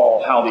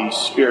overall how the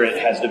spirit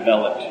has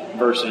developed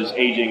versus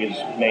aging is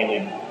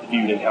mainly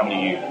viewed in how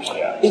many years.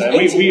 Yeah.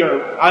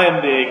 So I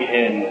am big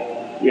in,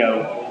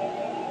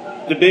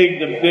 the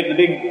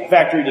big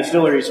factory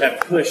distilleries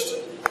have pushed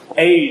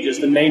age as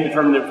the main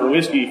determinant for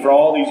whiskey for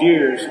all these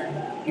years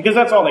because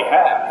that's all they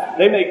have.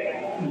 They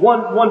make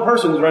one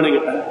person's running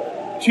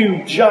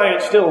 2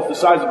 giant stills the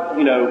size of,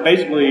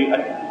 basically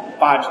a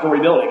 5-story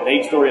building, an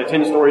 8-story, a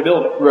 10-story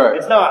building. Right.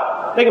 It's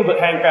not, they can put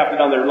handcrafted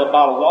on their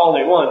bottles all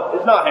they want.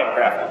 It's not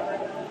handcrafted.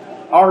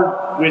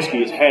 Our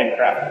whiskey is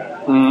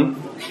handcrafted.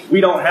 Mm-hmm.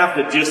 We don't have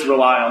to just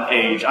rely on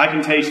age. I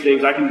can taste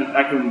things. I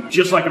can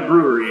just like a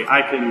brewery,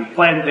 I can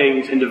plan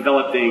things and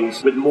develop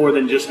things with more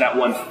than just that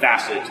one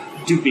facet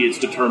to be its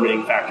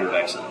determining factor of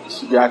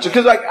excellence. Gotcha.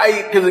 Because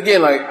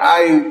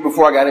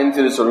before I got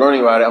into this or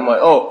learning about it, I'm like,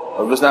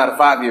 if it's not a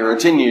 5-year or a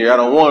 10-year, I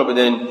don't want it. But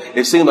then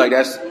it seemed like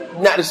that's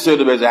not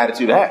necessarily the best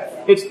attitude to have.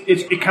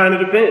 It kind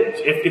of depends.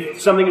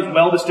 If something is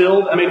well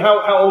distilled, I mean,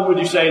 how old would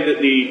you say that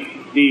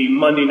the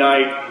Monday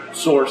night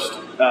sourced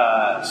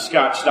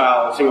Scotch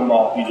style single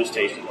malt you just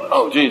tasted was?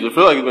 Oh, geez, I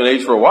feel like it's been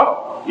aged for a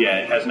while. Yeah,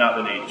 it has not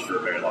been aged for a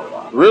very long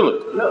while. Really?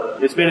 No,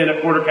 it's been in a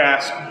porter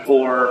cask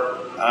for.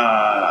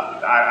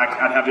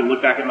 I'd have to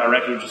look back at my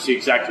records to see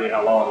exactly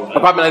how long.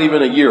 Probably not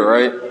even a year,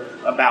 right?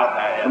 About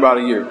that. Yeah. About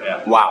a year.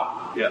 Yeah.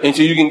 Wow. Yeah. And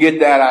so you can get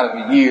that out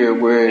of a year,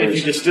 whereas... If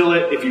you distill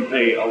it, if you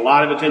pay a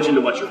lot of attention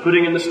to what you're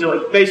putting in the still,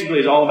 it basically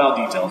is all about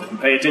details. If you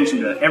pay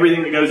attention to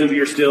everything that goes into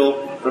your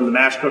still, from the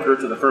mash cooker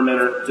to the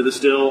fermenter to the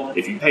still,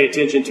 if you pay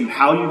attention to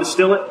how you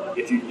distill it,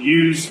 if you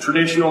use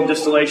traditional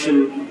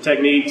distillation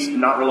techniques,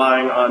 not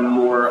relying on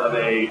more of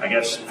a,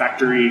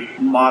 factory,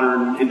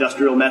 modern,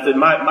 industrial method.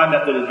 My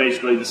method is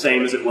basically the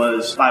same as it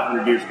was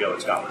 500 years ago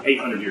in Scotland,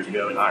 800 years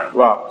ago in Ireland.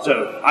 Wow.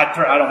 So I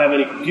don't have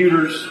any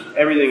computers.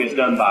 Everything is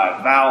done by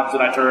valves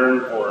that I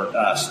turn or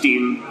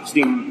steam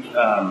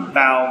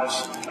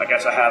valves. I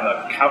guess I have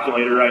a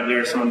calculator right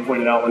there. Someone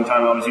pointed out one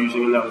time I was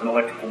using, and that was an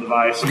electrical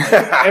device.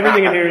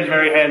 Everything in here is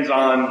very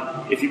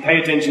hands-on. If you pay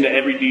attention to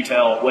every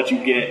detail, what you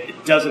get,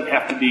 it doesn't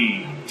have to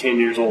be 10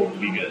 years old to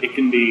be good. It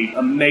can be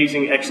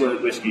amazing,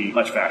 excellent whiskey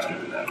much faster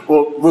than that.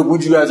 Well,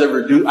 would you guys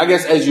ever do, I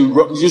guess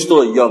you're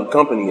still a young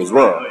company as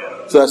well. Oh,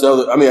 yeah. So that's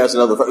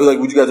another,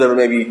 would you guys ever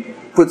maybe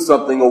put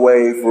something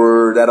away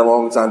for that a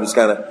long time, just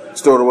kind of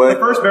store it away?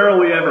 The first barrel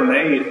we ever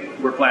made,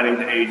 we're planning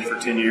to age for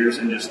 10 years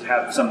and just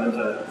have something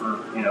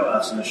for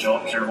us and the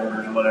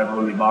shareholders or whatever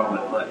when we bottle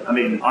it. But,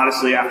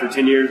 honestly, after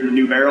 10 years in the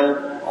new barrel,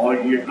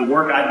 the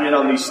work I did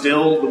on these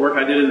stills, the work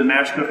I did in the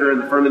mash cooker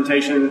and the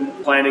fermentation,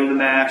 planning the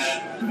mash,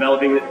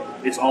 developing it,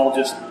 it's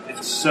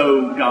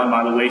so gone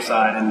by the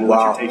wayside, and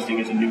what you're tasting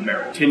is a new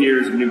barrel. 10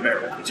 years of new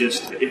barrel.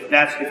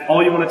 If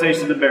all you want to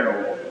taste is the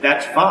barrel,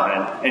 that's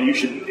fine, and you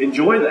should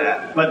enjoy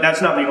that. But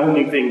that's not the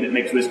only thing that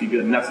makes whiskey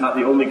good, and that's not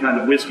the only kind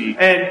of whiskey.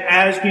 And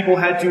as people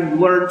had to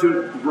learn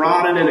to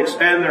broaden and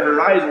expand their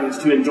horizons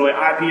to enjoy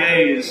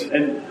IPAs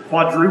and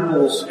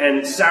quadruples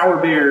and sour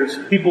beers,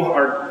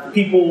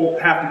 people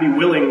have to be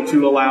willing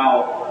to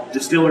allow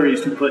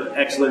distilleries to put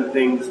excellent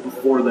things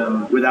before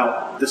them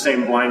without the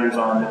same blinders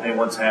on that they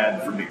once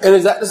had for beer. And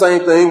is that the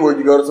same thing where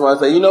you go to somebody and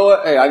say, you know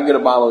what? Hey, I can get a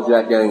bottle of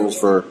Jack Daniels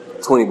for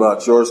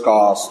 $20. Yours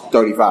costs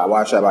 $35.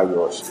 Why should I buy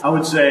yours? I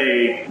would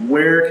say,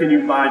 where can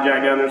you buy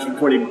Jack Daniels for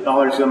 $20?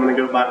 So I'm going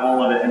to go buy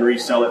all of it and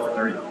resell it for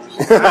 $30.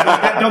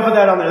 Don't put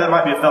that on there. That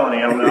might be a felony.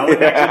 I don't know. I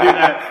would actually do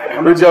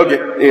that. We're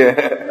joking.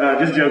 Yeah.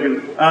 Just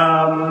joking.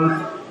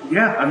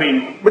 Yeah, I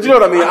mean. But you know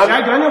what I mean?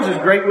 Jack Daniels is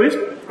great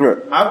whiskey. Yeah.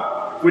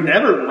 I would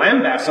never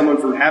lambast someone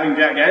for having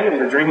Jack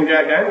Daniels or drinking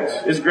Jack Daniels.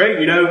 It's great.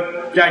 You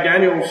know, Jack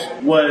Daniels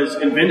was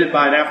invented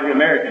by an African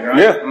American, right?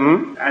 Yeah.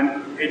 Mm-hmm.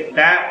 And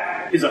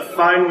that is a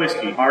fine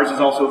whiskey. Ours is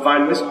also a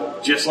fine whiskey.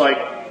 Just like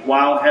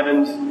Wild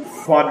Heavens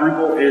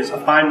Quadruple is a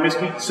fine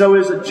whiskey, so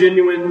is a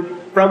genuine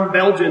from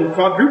Belgian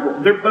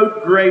Quadruple. They're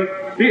both great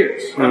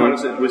beers. I might have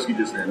said whiskey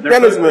just then. I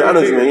know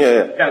what you mean.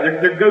 Yeah.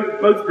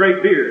 They're both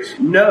great beers.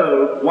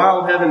 No,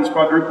 Wild Heavens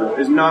Quadruple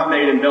is not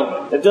made in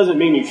Belgium. That doesn't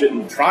mean you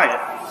shouldn't try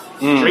it,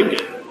 drink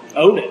it,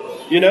 own it.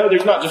 You know,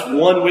 there's not just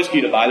one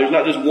whiskey to buy. There's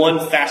not just one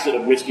facet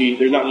of whiskey.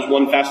 There's not just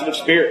one facet of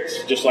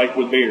spirits, just like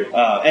with beer.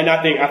 And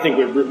I think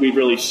we've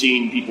really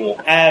seen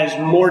people, as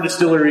more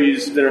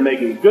distilleries that are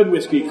making good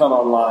whiskey come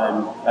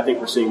online, I think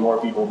we're seeing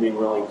more people being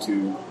willing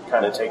to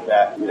kind of take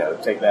that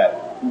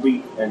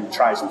leap and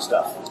try some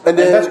stuff. And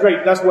that's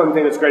great. That's one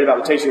thing that's great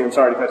about the tasting. I'm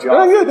sorry to cut you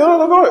off. Yeah,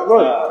 go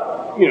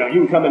ahead. You know,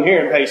 you can come in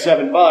here and pay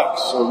 $7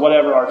 or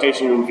whatever our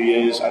tasting room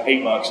fee is,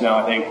 $8 now,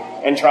 I think,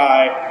 and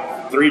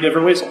try 3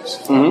 different whiskeys,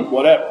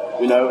 whatever.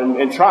 You know,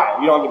 and try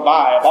it. You don't have to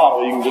buy a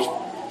bottle. You can just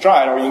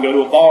try it. Or you can go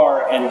to a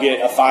bar and get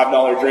a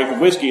 $5 drink of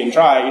whiskey and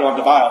try it. You don't have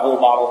to buy a whole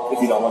bottle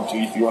if you don't want to.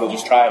 If you want to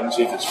just try it and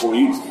see if it's for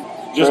you.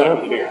 Just like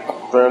with the beer.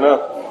 Fair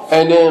enough.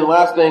 And then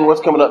last thing,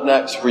 what's coming up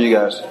next for you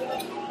guys?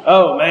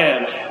 Oh,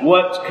 man.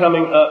 What's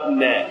coming up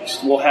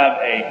next? We'll have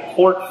a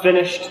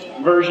port-finished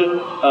version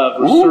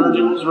of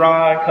Resurgence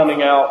Rye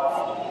coming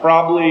out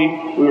probably,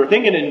 we were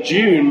thinking in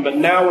June, but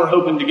now we're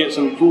hoping to get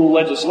some cool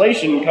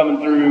legislation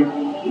coming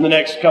through in the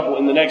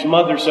next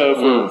month or so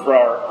for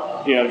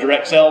our,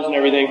 direct sales and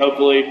everything,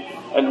 hopefully.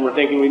 And we're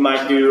thinking we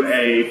might do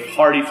a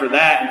party for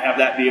that and have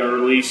that be our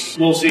release.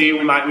 We'll see.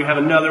 We have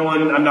another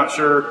one. I'm not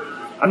sure.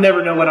 I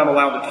never know what I'm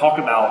allowed to talk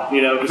about,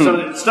 because some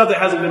of the stuff that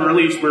hasn't been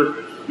released,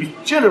 we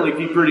generally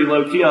keep pretty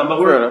low key on,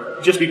 but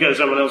we're just because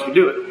someone else can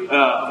do it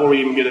before we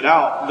even get it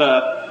out.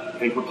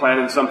 I think we're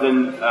planning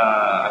something.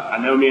 I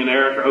know me and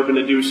Eric are hoping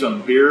to do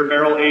some beer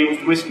barrel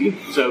aged whiskey.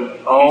 So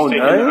he's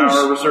taking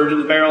our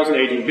Resurgence barrels and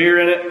aging beer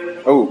in it.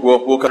 Oh,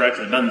 well, we've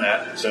actually done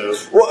that. So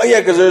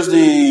because there's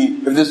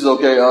if this is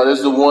okay,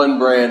 there's the one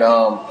brand,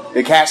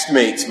 the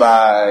Caskmates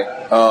by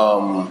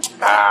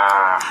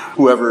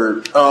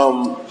whoever.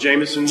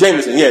 Jameson.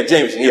 Yeah,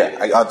 Jameson. Yeah,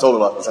 I told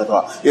him what I was talking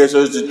about. Yeah,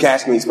 so it's the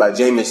Caskmates by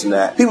Jameson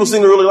that people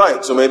seem to really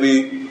like. So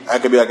maybe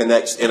that could be like a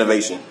next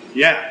innovation.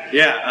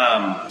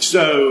 Yeah.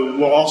 So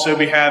we'll also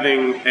be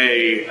having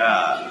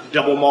a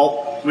double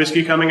malt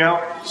whiskey coming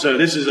out. So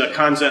this is a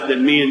concept that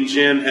me and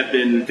Jim have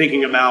been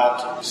thinking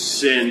about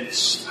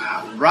since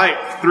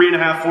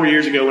 3.5-4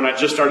 years ago when I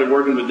just started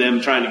working with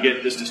them trying to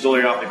get this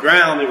distillery off the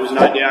ground. It was an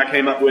idea I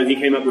came up with. He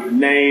came up with a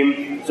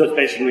name. So it's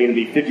basically going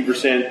to be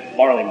 50%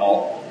 barley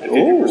malt and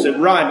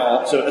 50% rye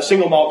malt. So a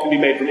single malt can be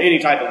made from any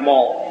type of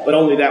malt, but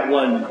only that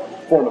one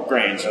form of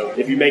grain. So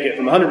if you make it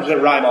from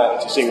 100% rye malt,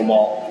 it's a single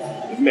malt.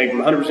 If you make it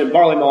from 100%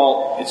 barley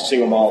malt, it's a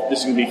single malt. This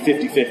is going to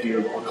be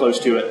 50-50 or close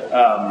to it,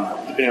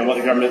 depending on what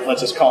the government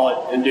lets us call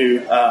it and do.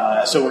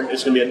 So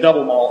it's going to be a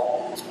double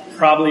malt,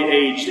 probably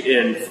aged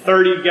in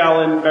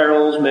 30-gallon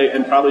barrels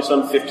and probably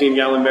some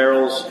 15-gallon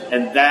barrels.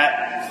 And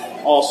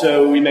that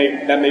also,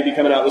 that may be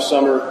coming out this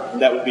summer.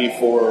 That would be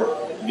for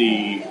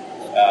the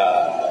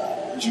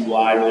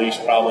July release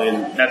probably,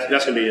 and that's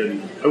going to be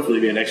hopefully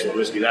be an excellent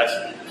whiskey. That's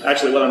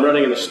actually what I'm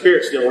running in the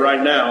spirit still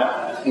right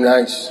now.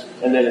 Nice.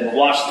 And then in the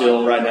wash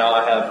still right now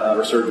I have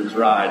Resurgence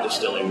Rye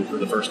distilling for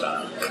the first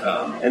time.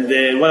 And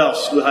then what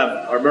else? We'll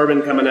have our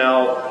bourbon coming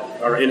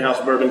out, our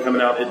in-house bourbon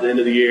coming out at the end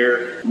of the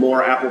year.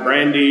 More apple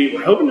brandy.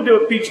 We're hoping to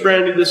do a peach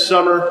brandy this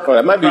summer. Oh,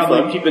 that might be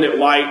probably fun. Keeping it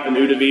light and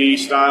eau-de-vie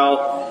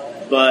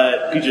style.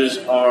 But peaches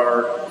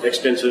are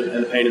expensive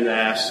and a pain in the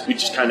ass. We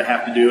just kind of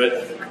have to do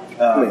it.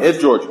 It's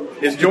Georgia.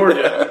 It's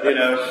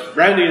Georgia.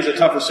 Brandy is a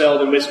tougher sell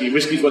than whiskey.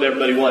 Whiskey's what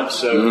everybody wants.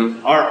 So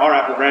our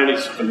apple brandy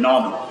is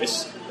phenomenal.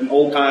 It's an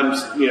old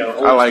times, old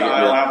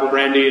style apple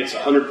brandy. It's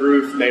 100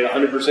 proof, made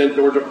 100%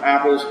 Georgia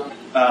apples.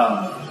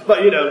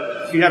 But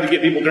you have to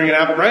get people drinking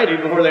apple brandy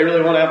before they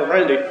really want apple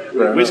brandy.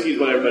 Whiskey's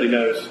what everybody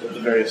knows of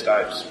the various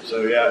types.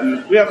 So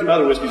yeah, we have some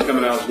other whiskeys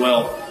coming out as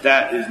well.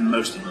 That is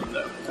most of them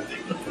though, I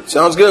think.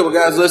 Sounds good. Well,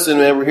 guys, listen,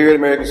 man, we're here at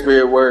American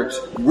Spirit Works.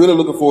 Really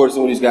looking forward to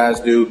seeing what these guys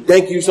do.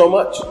 Thank you so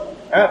much.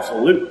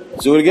 Absolutely.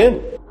 Let's do it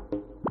again.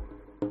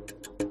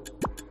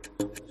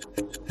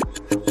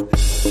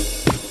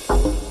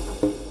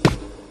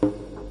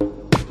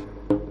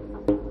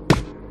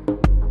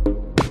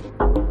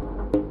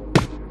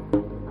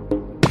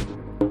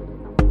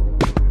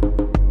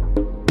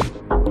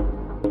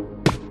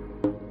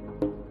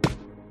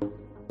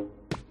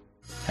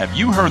 Have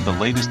you heard the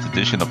latest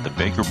edition of the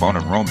Baker Bone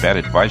and Rome Bad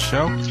Advice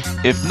Show?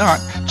 If not,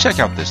 check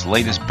out this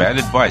latest bad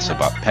advice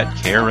about pet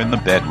care in the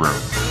bedroom.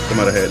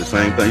 Somebody had the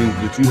same thing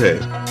that you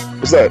had.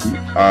 What's that?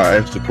 I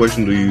asked the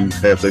question, do you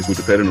have sex with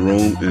the pet in the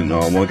room?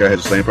 And one guy had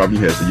the same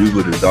problem you had. So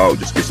usually the dog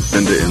just gets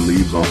offended and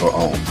leaves on her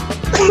own.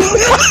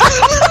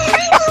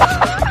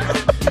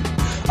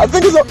 I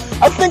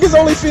think it's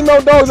only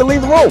female dogs that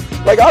leave the room.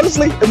 Like,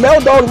 honestly, the male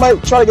dogs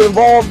might try to get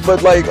involved,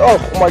 but like, oh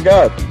my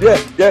god, yeah.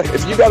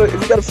 If you got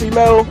a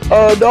female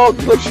dog,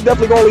 look, she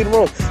definitely gonna leave the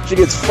room. She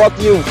gets, fuck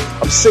you.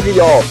 I'm sick of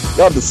y'all.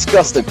 Y'all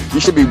disgusting. You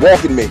should be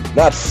walking me,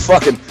 not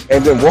fucking,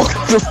 and then walking.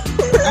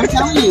 I'm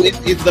telling you,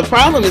 if the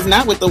problem is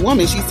not with the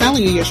woman. She's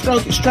telling you your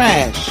stroke is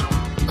trash.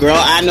 Girl,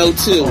 I know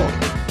too.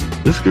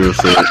 This girl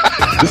said,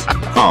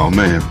 oh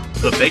man.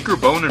 The Baker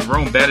Bone and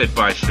Rome Bad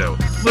Advice Show.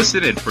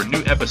 Listen in for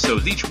new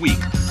episodes each week.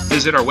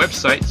 Visit our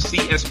website,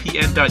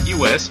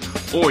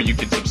 cspn.us, or you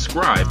can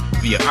subscribe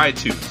via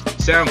iTunes,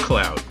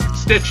 SoundCloud,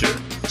 Stitcher,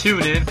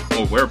 TuneIn,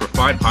 or wherever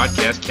fine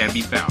podcasts can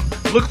be found.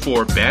 Look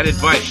for Bad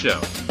Advice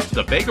Show.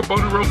 The Baker Bone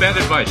and Rome Bad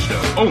Advice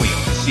Show, only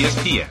on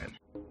CSPN.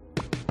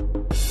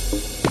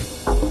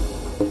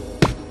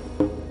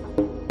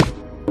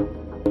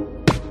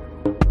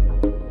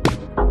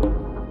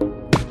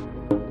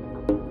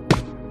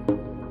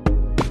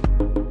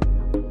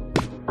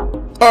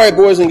 All right,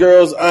 boys and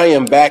girls, I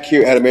am back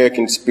here at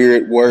American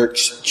Spirit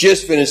Works.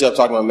 Just finished up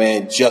talking to my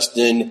man,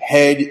 Justin,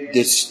 head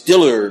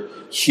distiller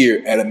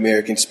here at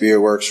American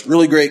Spirit Works.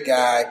 Really great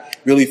guy,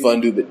 really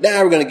fun dude. But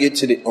now we're going to get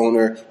to the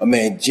owner, my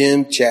man,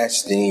 Jim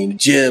Chastain.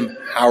 Jim,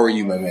 how are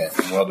you, my man?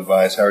 Well,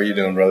 Device, how are you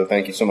doing, brother?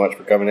 Thank you so much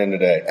for coming in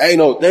today. Hey,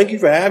 no, thank you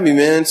for having me,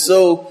 man.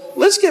 So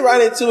let's get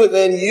right into it,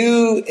 man.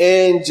 You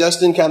and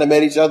Justin kind of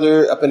met each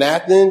other up in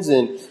Athens,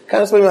 and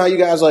kind of explain how you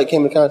guys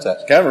came in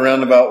contact. Kind of a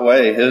roundabout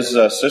way. His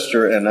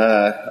sister and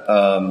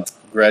I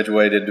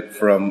graduated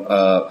from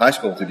high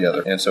school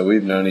together, and so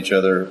we've known each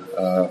other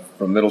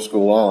from middle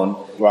school on.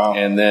 Wow.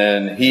 And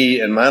then he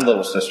and my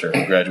little sister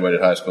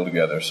graduated high school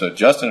together. So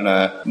Justin and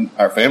I,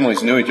 our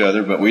families knew each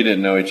other, but we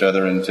didn't know each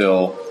other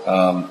until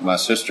my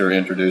sister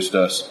introduced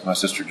us, my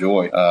sister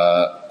Joy,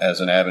 as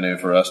an avenue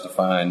for us to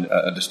find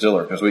a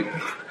distiller. Because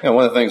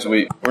one of the things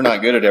we're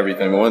not good at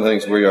everything, but one of the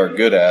things we are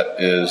good at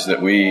is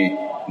that we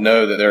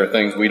know that there are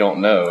things we don't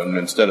know, and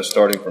instead of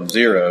starting from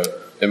zero,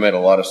 it made a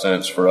lot of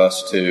sense for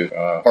us to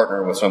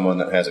partner with someone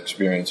that has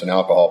experience in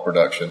alcohol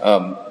production.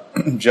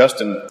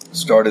 Justin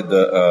started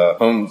the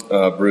home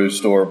brew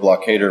store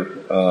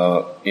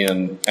Blockader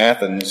in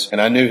Athens,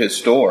 and I knew his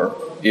store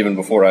even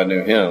before I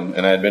knew him,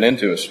 and I had been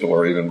into his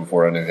store even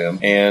before I knew him.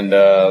 And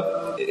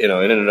it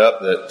ended up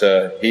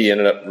that he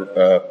ended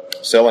up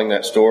selling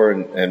that store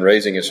and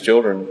raising his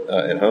children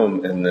at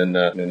home, and then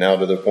now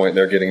to the point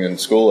they're getting in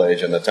school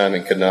age, and the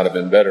timing could not have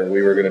been better.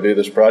 We were going to do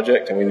this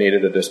project, and we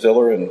needed a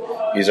distiller, and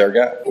he's our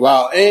guy.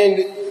 Wow, and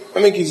I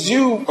mean, because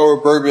you are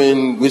a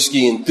bourbon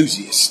whiskey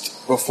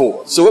enthusiast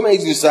before. So what made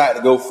you decide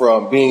to go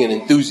from being an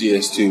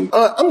enthusiast to,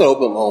 I'm going to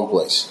open my own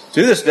place?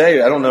 To this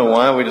day, I don't know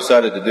why we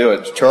decided to do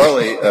it.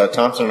 Charlie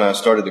Thompson and I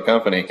started the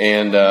company,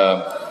 and,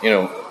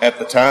 at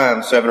the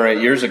time, 7 or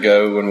 8 years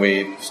ago, when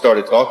we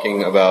started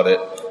talking about it,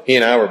 he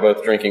and I were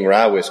both drinking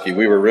rye whiskey.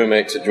 We were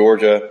roommates at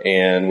Georgia,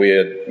 and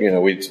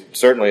we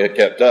certainly had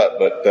kept up.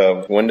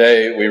 But one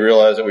day we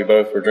realized that we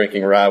both were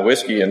drinking rye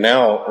whiskey, and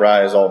now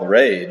rye is all the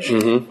rage.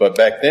 Mm-hmm. But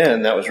back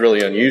then, that was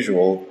really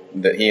unusual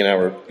that he and I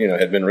were,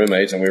 had been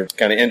roommates, and we were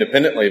kind of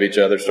independently of each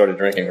other started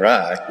drinking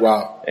rye.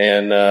 Wow.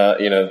 And,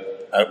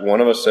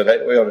 one of us said,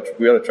 "Hey, we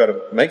ought to try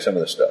to make some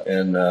of this stuff,"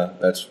 and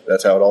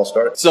that's how it all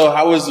started. So,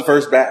 how was the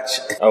first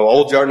batch? Oh,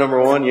 old jar number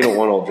one. You don't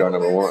want old jar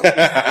number one.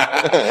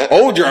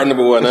 Old jar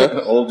number one,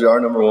 huh? Old jar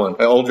number one.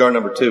 Old jar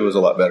number two was a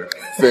lot better.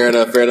 Fair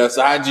enough.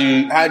 So, how'd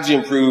you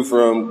improve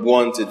from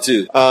 1 to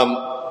 2?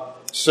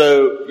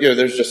 So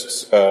there's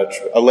just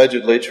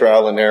allegedly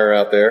trial and error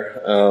out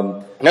there.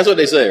 That's what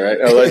they say, right?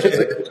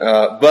 Allegedly,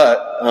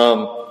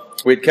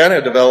 but we'd kind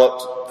of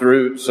developed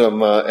through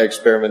some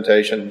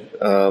experimentation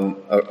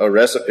a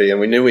recipe, and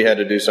we knew we had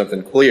to do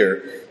something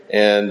clear.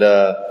 And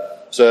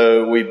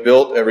so we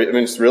built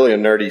it's really a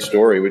nerdy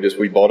story.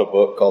 We bought a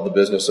book called The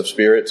Business of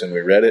Spirits, and we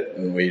read it,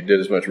 and we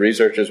did as much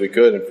research as we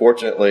could. And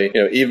fortunately,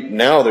 even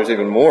now there's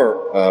even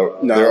more.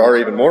 There are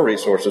even more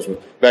resources.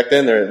 Back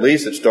then, there at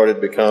least it started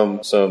to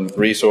become some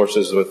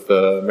resources with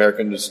the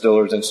American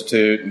Distillers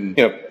Institute, and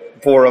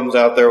forums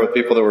out there with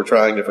people that were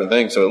trying different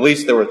things. So at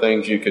least there were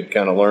things you could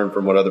kind of learn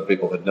from what other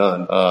people had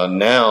done.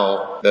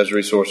 Now those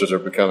resources are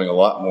becoming a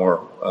lot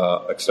more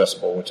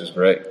accessible, which is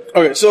great.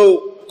 Okay,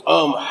 so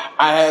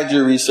I had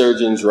your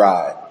Resurgence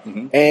rye.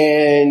 Mm-hmm.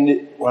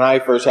 And when I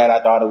first had it,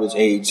 I thought it was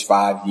aged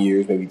 5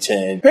 years, maybe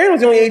 10. Apparently it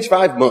was only aged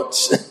 5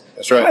 months.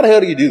 That's right. How the hell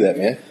do you do that,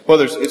 man?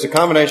 Well, it's a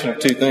combination of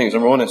two things.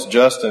 Number one, it's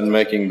Justin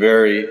making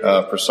very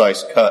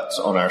precise cuts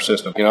on our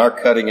system. Our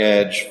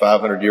cutting-edge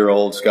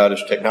 500-year-old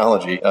Scottish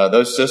technology,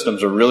 those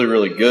systems are really,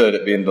 really good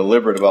at being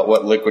deliberate about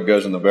what liquid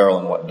goes in the barrel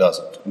and what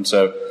doesn't. And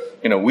so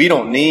we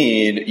don't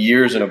need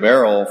years in a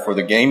barrel for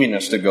the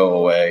gaminess to go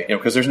away,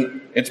 because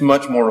it's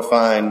much more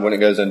refined when it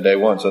goes in day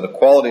one. So the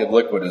quality of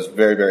liquid is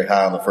very, very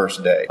high on the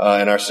first day.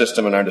 And our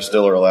system and our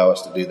distiller allow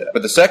us to do that.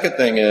 But the second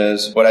thing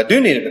is, what I do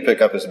need it to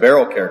pick up is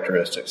barrel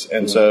characteristics.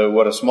 And so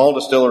what a small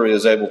distillery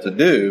is able to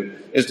do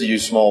is to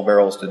use small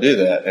barrels to do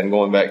that. And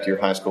going back to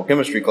your high school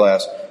chemistry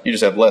class, you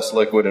just have less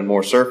liquid and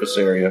more surface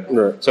area.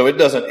 Right. So it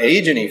doesn't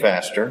age any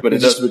faster, but it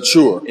does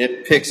mature.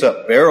 It picks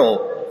up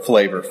barrel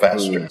flavor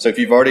faster. So if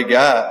you've already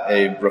got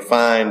a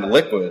refined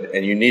liquid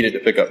and you need it to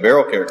pick up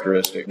barrel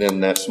characteristic, then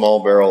that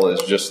small barrel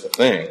is just the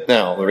thing.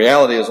 Now, the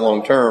reality is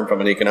long term,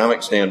 from an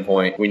economic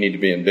standpoint, we need to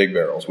be in big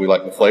barrels. We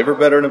like the flavor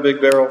better in a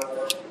big barrel.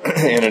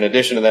 And in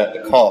addition to that,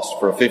 the cost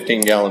for a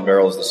 15-gallon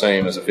barrel is the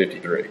same as a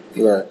 53.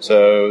 Right.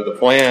 So the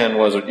plan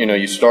was,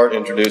 you start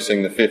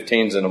introducing the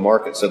 15s in a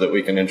market so that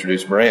we can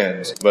introduce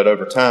brands. But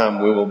over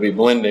time, we will be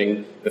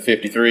blending the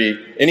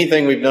 53.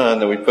 Anything we've done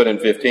that we've put in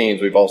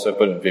 15s, we've also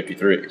put in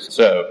 53s.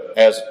 So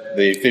as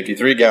the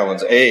 53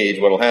 gallons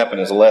age, what will happen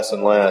is less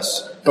and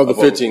less of the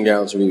 15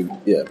 gallons.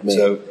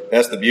 So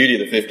that's the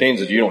beauty of the 15s,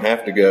 is you don't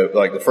have to go,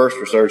 like the first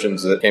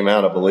resurgence that came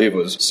out, I believe,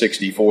 was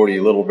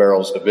 60-40 little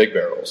barrels to big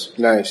barrels.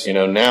 Nice.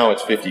 Now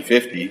it's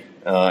 50-50.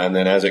 And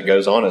then as it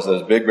goes on, as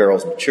those big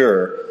barrels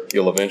mature,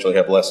 you'll eventually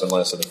have less and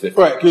less of the 50.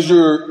 Right, because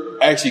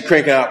you're actually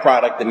cranking out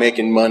product and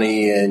making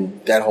money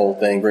and that whole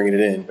thing, bringing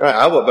it in. Right,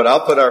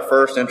 I'll put our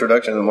first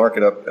introduction to the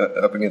market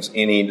up against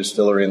any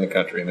distillery in the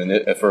country. I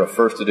mean, for a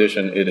first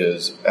edition, it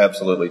is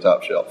absolutely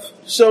top shelf.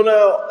 So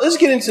now, let's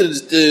get into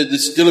the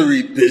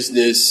distillery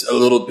business a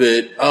little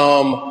bit.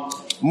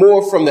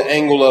 More from the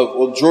angle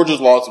of, Georgia's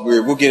laws are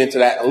weird. We'll get into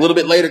that a little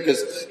bit later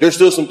because there's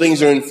still some things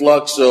that are in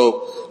flux,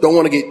 so don't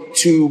want to get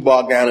too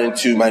bogged down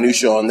into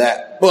minutia on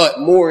that. But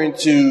more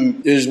into,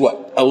 there's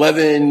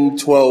 11,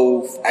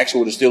 12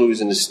 actual distilleries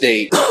in the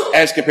state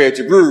as compared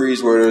to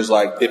breweries where there's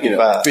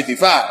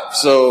 55.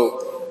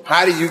 So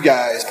how do you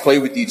guys play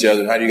with each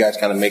other and how do you guys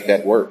kind of make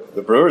that work?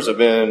 The brewers have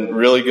been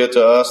really good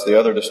to us. The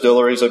other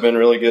distilleries have been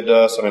really good to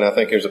us. I mean, I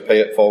think there's a pay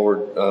it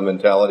forward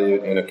mentality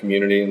in a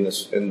community in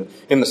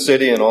the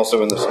city and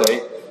also in the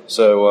state.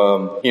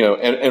 So,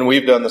 and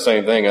we've done the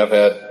same thing. I've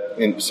had,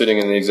 sitting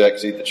in the exec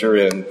seat that you're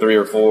in, 3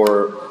 or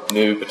 4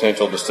 new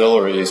potential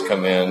distilleries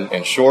come in,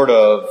 and short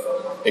of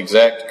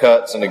exact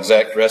cuts and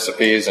exact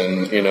recipes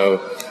and,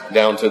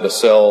 down to the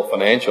cell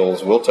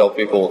financials, we'll tell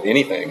people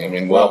anything. I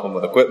mean, we'll help them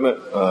with equipment.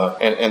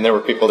 And there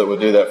were people that would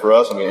do that for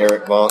us. I mean,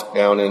 Eric Vonk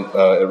down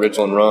at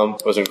Richland Rum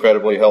was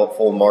incredibly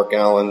helpful. Mark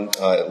Allen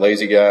at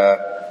Lazy Guy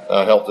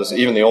helped us.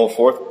 Even the Old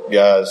Fourth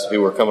guys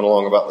who were coming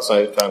along about the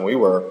same time we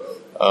were,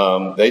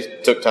 they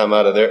took time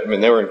out of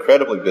they were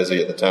incredibly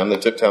busy at the time. They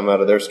took time out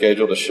of their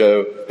schedule to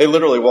show. They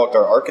literally walked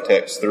our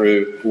architects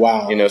through,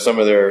 some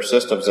of their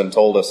systems and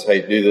told us,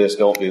 hey, do this,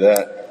 don't do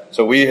that.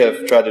 So we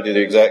have tried to do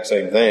the exact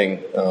same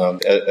thing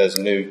as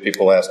new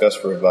people ask us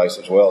for advice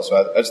as well. So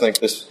I just think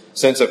this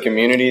sense of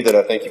community that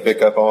I think you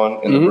pick up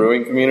on in the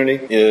brewing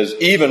community is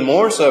even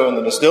more so in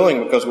the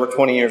distilling because we're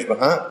 20 years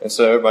behind. And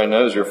so everybody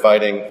knows you're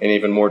fighting an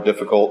even more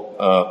difficult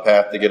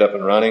path to get up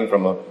and running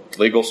from a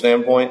legal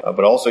standpoint,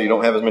 but also you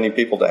don't have as many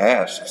people to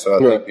ask. So I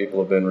think people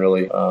have been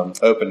really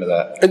open to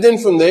that. And then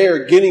from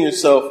there, getting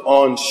yourself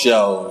on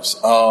shelves.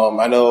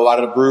 I know a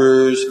lot of the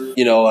brewers,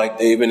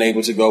 they've been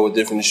able to go with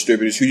different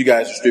distributors. Who you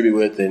guys distribute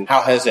with, and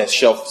how has that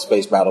shelf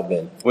space battle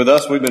been? With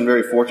us, we've been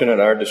very fortunate.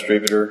 Our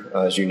distributor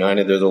is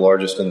United. They're the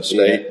largest in the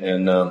state. Yeah.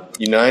 And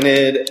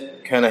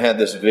United kind of had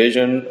this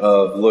vision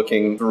of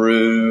looking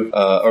through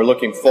or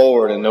looking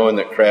forward and knowing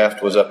that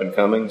craft was up and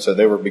coming. So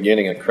they were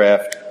beginning a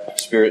craft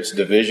spirits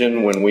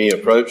division when we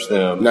approached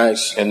them.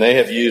 Nice. And they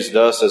have used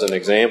us as an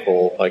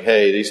example, like,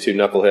 hey, these two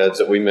knuckleheads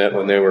that we met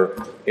when they were,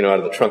 out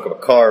of the trunk of a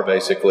car,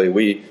 basically,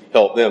 we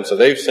helped them. So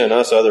they've sent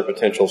us other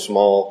potential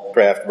small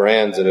craft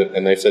brands,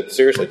 and they've said,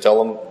 seriously,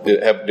 tell them,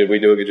 did we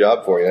do a good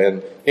job for you?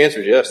 And the answer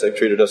is yes. They've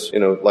treated us,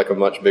 like a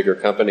much bigger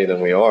company than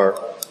we are,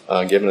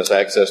 giving us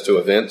access to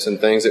events and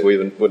things that we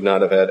would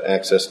not have had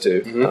access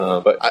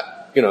to. But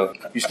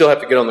you still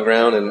have to get on the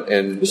ground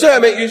and you still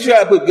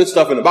got to put good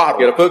stuff in the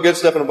bottle. You got to put good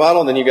stuff in the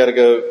bottle, and then you got to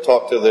go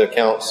talk to the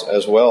accounts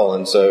as well.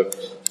 And so,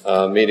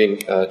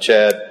 meeting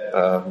Chad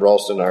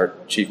Ralston, our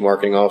chief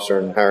marketing officer,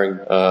 and hiring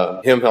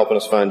him, helping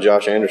us find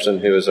Josh Anderson,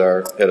 who is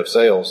our head of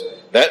sales.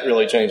 That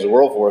really changed the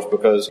world for us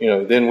because,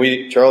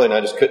 then Charlie and I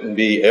just couldn't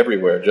be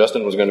everywhere.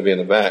 Justin was going to be in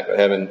the back, but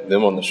having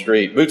them on the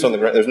street, boots on the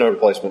ground, there's no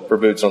replacement for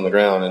boots on the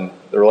ground. And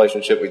the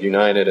relationship with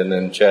United and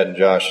then Chad and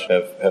Josh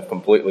have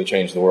completely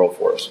changed the world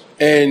for us.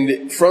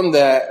 And from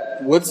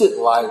that, what's it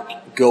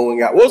like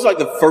going out? What was like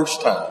the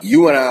first time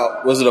you went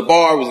out? Was it a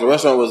bar? Was it a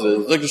restaurant? Was it a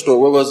liquor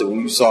store? What was it when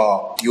you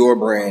saw your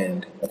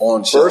brand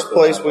on shelf? First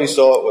place we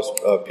saw it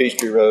was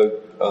Peachtree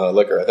Road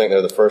Liquor. I think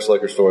they're the first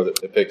liquor store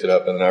that picked it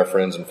up, and our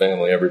friends and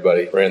family,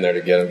 everybody ran there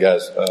to get them.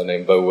 Guys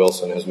named Bo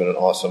Wilson has been an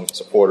awesome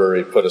supporter.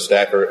 He put a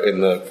stacker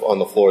on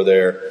the floor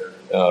there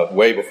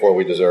way before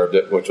we deserved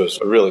it, which was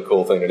a really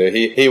cool thing to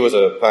do. He was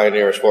a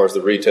pioneer as far as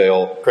the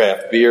retail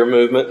craft beer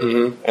movement.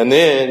 Mm-hmm. And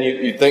then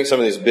you think some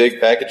of these big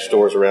package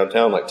stores around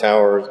town like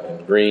Towers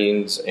and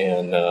Greens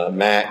and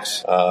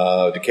Max,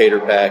 Decatur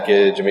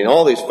Package. I mean,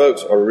 all these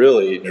folks are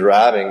really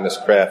driving this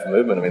craft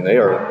movement. I mean, they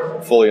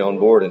are fully on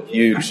board and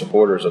huge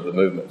supporters of the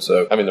movement.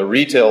 So, I mean, the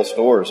retail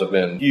stores have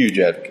been huge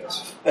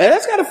advocates. And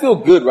that's got to feel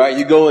good, right?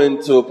 You go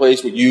into a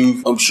place where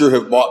you, I'm sure,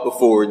 have bought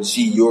before and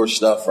see your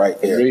stuff right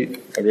there. Agreed.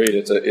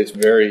 It's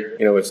very,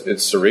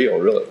 it's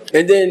surreal, really.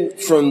 And then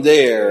from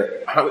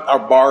there, are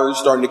bars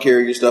starting to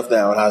carry your stuff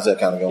down? How's that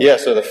kind of going? Yeah,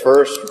 so the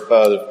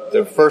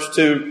first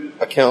two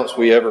accounts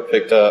we ever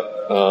picked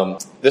up,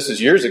 this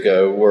is years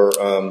ago, were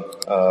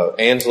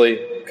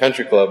Ansley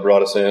Country Club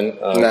brought us in.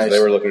 Nice. They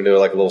were looking to do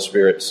like a little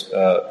spirits,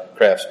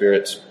 craft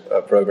spirits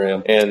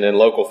program. And then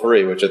Local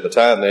 3, which at the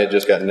time they had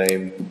just got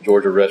named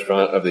Georgia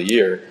Restaurant of the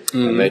Year,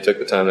 and they took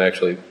the time to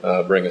actually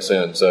bring us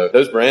in. So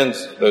those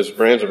brands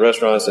of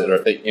restaurants that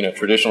are,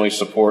 traditionally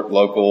support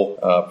local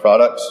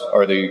products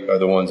are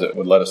the ones that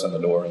would let us in the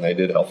door, and they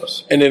did help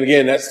us. And then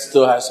again, that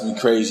still has to be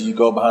crazy. You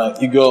go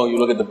and you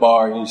look at the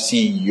bar and you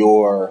see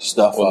your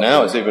stuff. Well,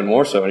 now it's even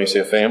more so when you see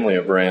a family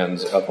of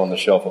brands up on the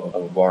shelf of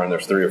a bar, and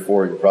there's 3 or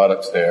 4 of your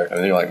products there,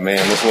 and you're like,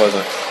 man,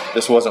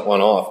 this wasn't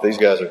one off. These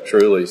guys are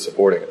truly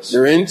supporting us.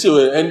 They're into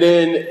it. And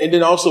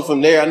then also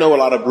from there, I know a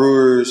lot of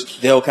brewers,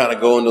 they'll kind of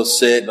go and they'll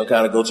sit, they'll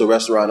kind of go to a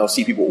restaurant, they'll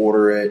see people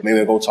order it, maybe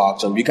they'll go talk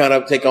to them. You kind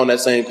of take on that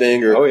same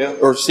thing,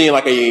 or seeing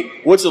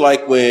what's it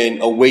like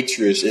when a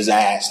waitress is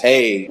asked,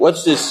 hey,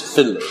 what's this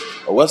fiddler?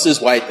 Or what's this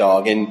white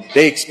dog? And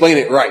they explain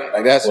it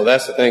right. That's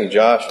the thing.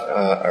 Josh,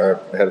 our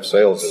head of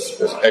sales,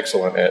 is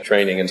excellent at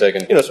training and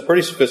taking, some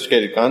pretty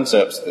sophisticated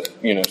concepts that,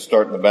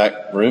 start in the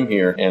back room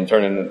here and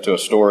turn it into a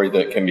story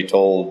that can be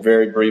told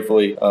very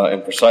briefly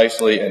and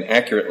precisely and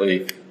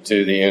accurately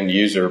to the end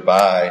user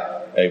by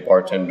a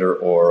bartender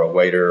or a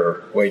waiter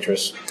or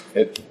waitress.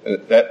 I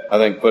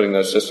think putting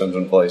those systems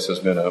in place has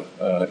been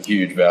a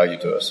huge value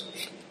to us.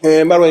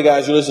 And by the way,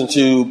 guys, you're listening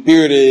to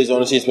Beer It Is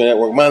on the CSPN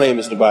Network. My name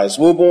is Tobias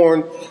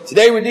Wilborn.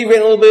 Today we're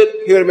deviating a little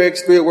bit here at American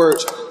Spirit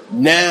Works.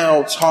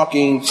 Now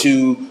talking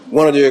to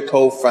one of their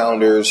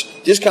co-founders,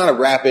 just kind of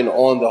rapping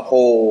on the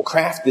whole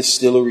craft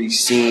distillery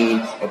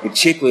scene, and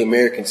particularly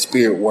American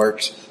Spirit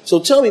Works.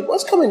 So tell me,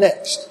 what's coming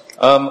next?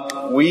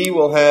 We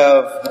will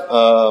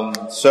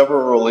have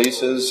several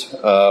releases.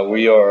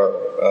 We are,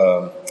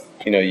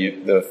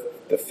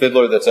 the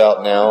Fiddler that's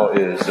out now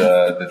is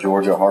the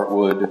Georgia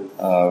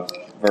Heartwood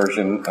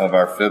version of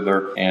our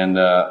Fiddler, and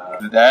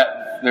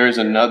there is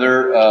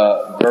another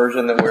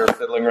version that we're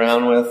fiddling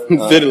around with.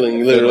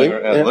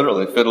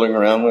 Literally fiddling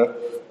around with.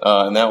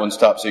 And that one's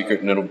top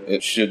secret, and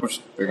it should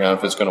figure out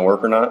if it's going to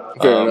work or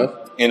not. Fair enough.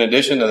 In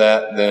addition to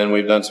that, then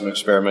we've done some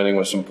experimenting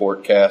with some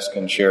port cask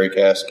and sherry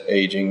cask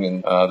aging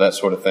and that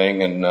sort of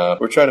thing. And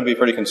we're trying to be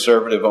pretty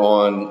conservative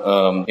on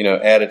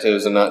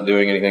additives and not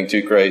doing anything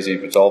too crazy.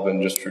 It's all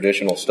been just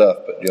traditional stuff.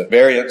 But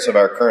variants of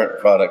our current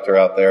product are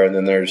out there, and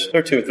then there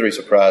are 2 or 3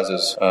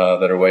 surprises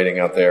that are waiting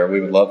out there.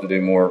 We would love to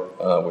do more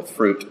with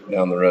fruit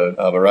down the road,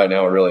 but right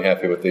now we're really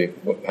happy with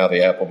how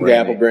the apple brandy. The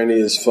apple brandy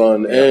is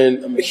fun,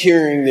 and I'm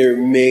hearing there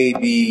may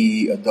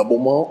be a double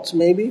malt,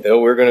 maybe. Yeah,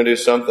 we're going to do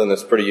something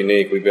that's pretty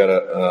unique. We've got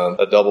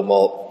a double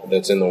malt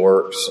that's in the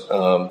works.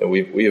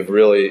 We have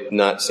really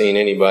not seen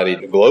anybody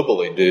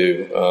globally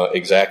do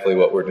exactly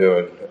what we're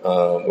doing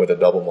with a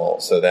double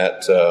malt. So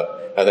that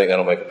I think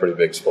that'll make a pretty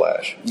big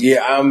splash.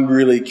 Yeah, I'm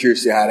really curious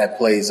to see how that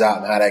plays out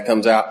and how that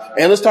comes out.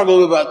 And let's talk a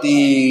little bit about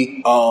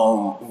the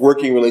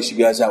working relationship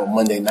you guys have with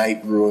Monday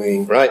Night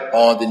Brewing, right,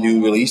 on the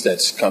new release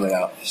that's coming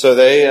out. So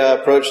they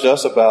approached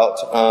us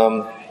about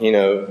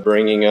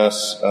bringing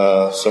us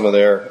some of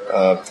their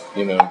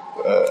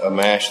a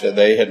mash that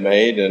they had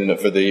made, and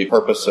for the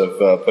purpose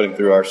of putting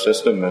through our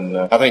system. And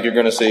I think you're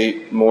going to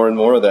see more and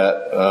more of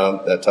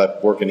that type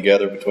of working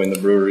together between the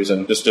breweries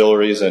and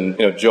distilleries. And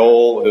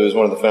Joel, who is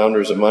one of the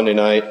founders of Monday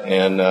Night,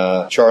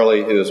 and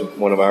Charlie, who is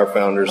one of our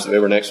founders, they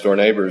were next door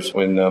neighbors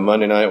when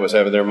Monday Night was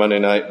having their Monday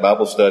night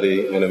Bible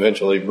study and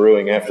eventually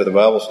brewing after the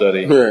Bible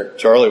study. Right.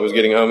 Charlie was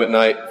getting home at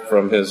night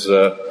from his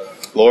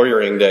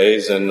lawyering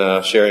days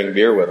and sharing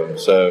beer with them.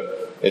 So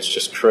it's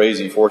just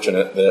crazy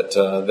fortunate that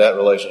that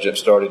relationship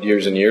started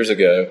years and years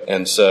ago.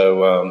 And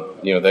so,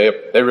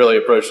 they really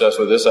approached us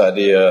with this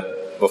idea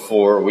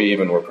before we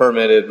even were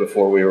permitted,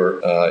 before we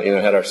were,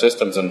 had our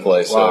systems in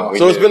place. Wow.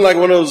 So it's been like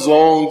one of those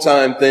long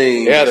time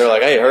things. Yeah, they're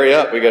like, hey, hurry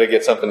up. We got to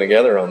get something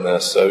together on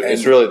this. So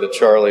it's really the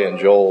Charlie and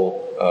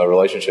Joel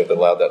relationship that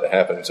allowed that to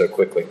happen so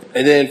quickly.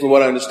 And then from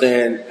what I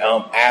understand,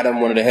 Adam,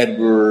 one of the head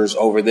brewers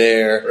over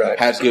there, right,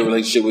 has a good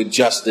relationship with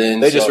Justin.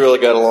 They just really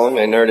got along.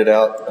 They nerded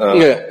out.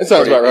 It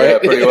sounds about right. Yeah,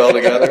 pretty well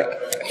together.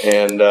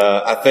 And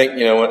I think,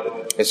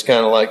 it's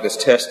kind of like this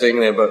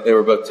testing. They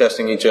were both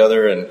testing each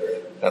other, and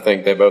I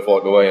think they both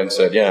walked away and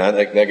said, yeah, I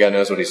think that guy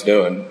knows what he's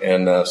doing.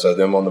 And so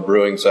them on the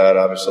brewing side,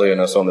 obviously,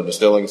 and us on the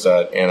distilling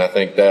side. And I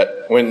think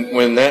that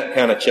when that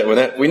kind of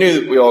we knew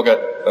that we all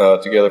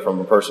got together from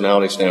a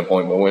personality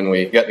standpoint, but when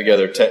we got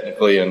together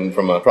technically and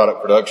from a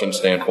product production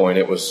standpoint,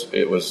 it was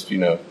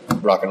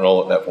rock and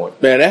roll at that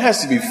point. Man, that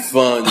has to be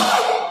fun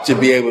to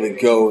be able to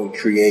go and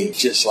create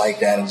just like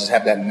that and just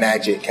have that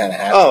magic kind of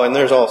happen. Oh, and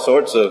there's all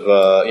sorts of,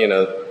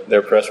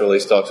 their press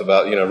release talks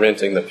about,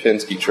 renting the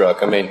Penske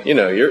truck. I mean,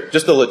 you're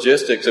just the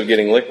logistics of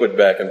getting liquid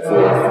back and forth.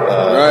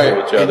 Right.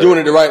 To each other. And doing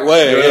it the right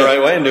way. Doing it the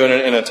right way and doing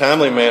it in a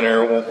timely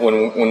manner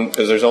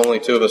because there's only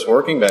two of us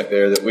working back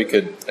there that we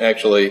could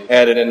actually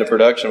add it into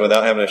production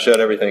without having to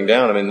shut everything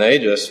down. I mean, they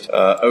just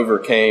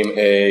overcame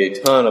a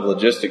ton of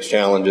logistics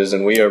challenges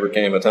and we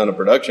overcame a ton of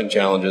production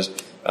challenges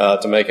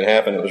to make it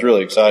happen. It was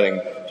really exciting.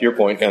 To your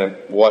point, kind of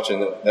watching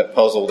that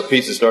puzzle, the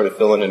pieces started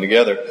filling in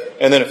together.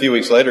 And then a few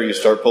weeks later, you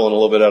start pulling a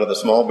little bit out of the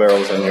small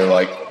barrels and you're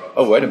like,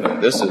 oh, wait a minute,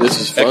 this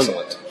is fun.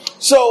 Excellent.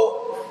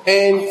 So,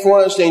 and for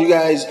I understand, you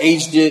guys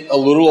aged it a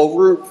little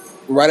over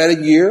right at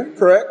a year,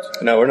 correct?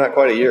 No, we're not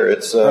quite a year.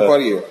 It's not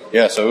quite a year.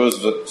 Yeah, so it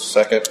was the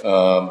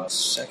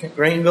second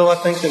grain bill I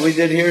think that we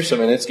did here. So I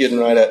mean, it's getting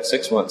right at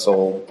 6 months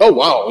old. Oh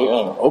wow!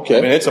 Yeah. Okay.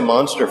 I mean, it's a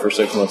monster for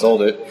 6 months old.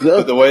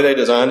 But the way they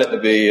designed it to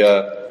be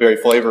very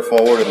flavor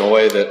forward, and the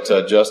way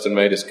that Justin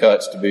made his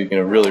cuts to be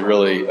really,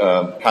 really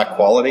high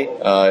quality,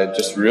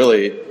 just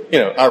really.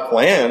 Our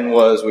plan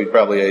was we'd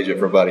probably age it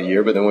for about a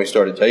year, but then we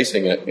started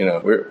tasting it.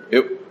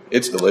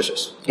 It's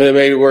delicious. And it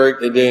made it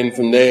work, and then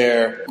from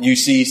there, you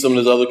see some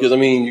of those other, because, I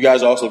mean, you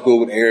guys are also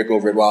cool with Eric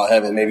over at Wild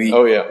Heaven. Maybe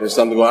there's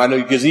something going on. I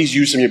know because he's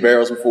used some of your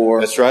barrels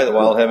before. That's right, the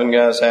Wild Heaven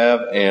guys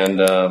have,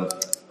 and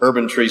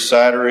Urban Tree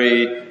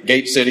Cidery,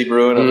 Gate City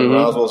Brewing up in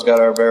Roswell's got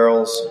our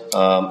barrels.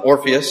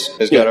 Orpheus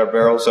has got our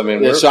barrels. I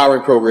mean, the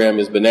showering program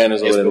is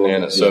bananas. It's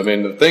bananas. So, I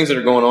mean, the things that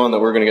are going on that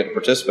we're going to get to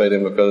participate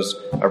in because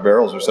our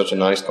barrels are such a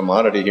nice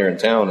commodity here in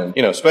town. And,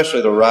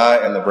 especially the rye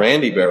and the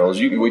brandy barrels,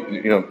 they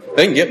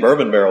can get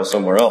bourbon barrels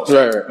somewhere else.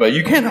 Right. But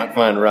you cannot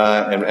find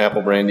rye and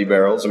apple brandy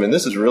barrels. I mean,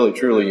 this is really,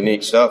 truly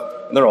unique stuff.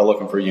 And they're all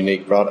looking for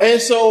unique products. And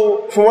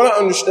so, from what I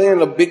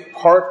understand, a big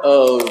part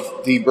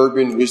of the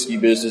bourbon whiskey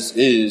business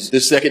is the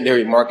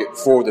secondary market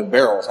for the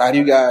barrels. How do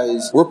you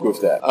guys work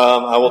with that?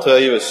 I will tell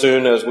you, as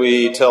soon as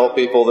we tell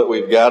people that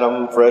we've got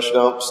them, fresh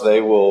dumps,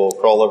 they will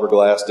crawl over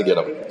glass to get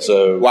them.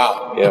 So,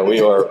 wow. Yeah,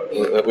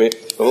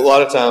 a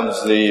lot of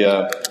times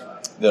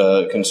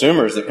the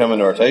consumers that come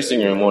into our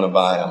tasting room want to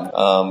buy them.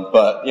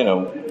 But,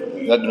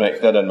 that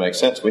doesn't make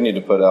sense. We need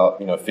to put out,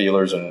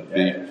 feelers and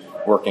be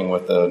working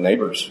with the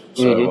neighbors.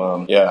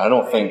 So, I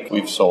don't think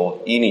we've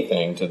sold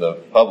anything to the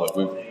public.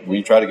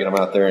 We try to get them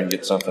out there and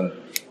get something.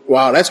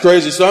 Wow, that's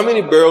crazy. So how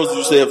many barrels did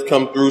you say have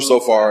come through so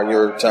far in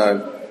your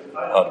time?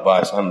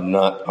 Tobias, I'm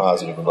not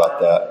positive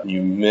about that.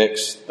 You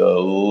mix the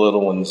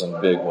little ones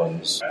and big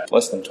ones.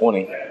 Less than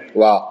 20.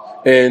 Wow.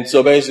 And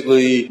so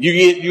basically,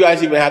 you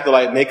guys even have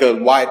to make a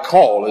wide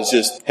call. It's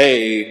just,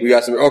 hey, we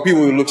got some, or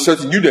people look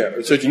searching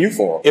you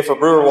for them. If a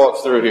brewer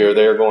walks through here,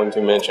 they are going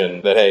to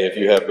mention that, hey, if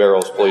you have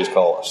barrels, please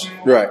call us.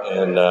 Right.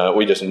 And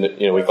we just,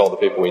 we call the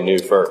people we knew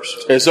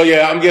first. And so,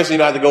 I'm guessing you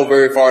don't have to go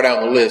very far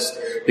down the list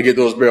to get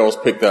those barrels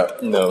picked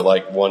up. No,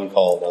 like one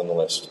call down the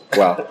list.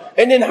 Wow.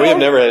 And then we have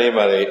never had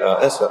anybody.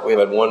 We've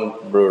had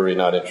one brewery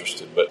not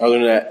interested, but other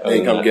than that,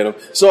 they come get them.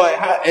 So,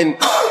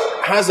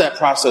 how's that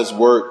process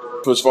work?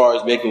 As far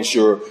as making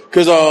sure,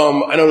 because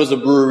I know there's a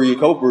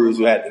couple breweries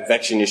who had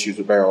infection issues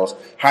with barrels.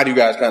 How do you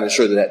guys kind of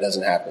ensure that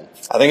doesn't happen?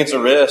 I think it's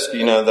a risk. We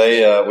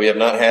have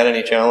not had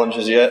any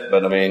challenges yet,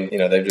 but I mean,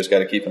 they've just got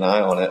to keep an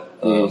eye on it.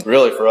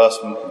 Really, for us,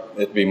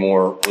 it'd be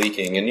more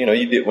leaking. And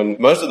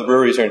when most of the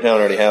breweries here in town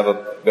already have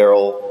a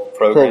barrel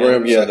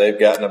program, so they've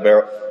gotten a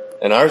barrel.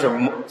 And ours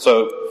are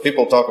so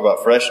people talk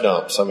about fresh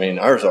dumps. I mean,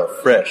 ours are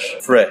fresh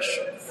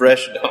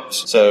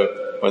dumps. So.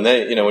 When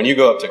when you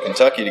go up to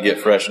Kentucky to get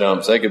fresh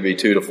dumps, they could be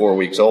 2 to 4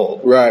 weeks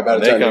old. Right.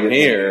 When they come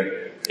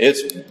here,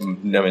 it's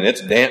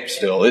damp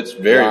still. It's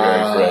very,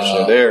 very fresh.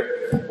 So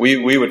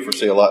we would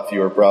foresee a lot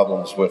fewer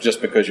problems with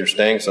just because you're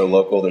staying so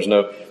local. There's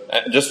no,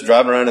 just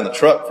driving around in the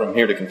truck from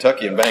here to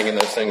Kentucky and banging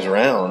those things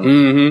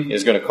around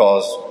is going to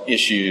cause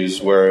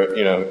issues where,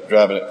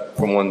 driving it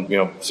from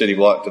one, city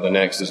block to the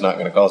next is not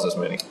going to cause as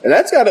many. And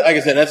that's like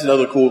I said, that's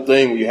another cool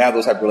thing when you have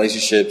those type of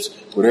relationships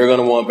where they're going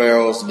to want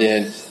barrels,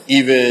 then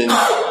even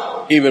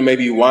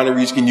maybe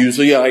wineries can use.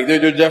 So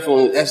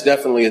that's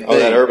definitely a thing. Oh,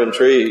 that Urban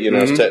Tree,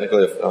 is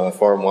technically a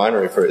farm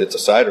winery it's a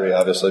cidery,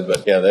 obviously,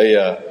 but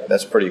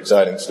that's pretty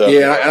exciting stuff.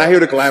 Yeah, and I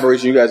hear the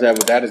collaboration you guys have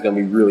with that is going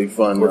to be really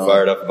fun. We're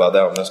fired up about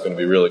that one. That's going to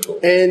be really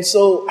cool. And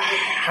so,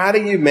 how do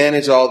you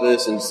manage all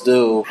this and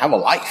still have a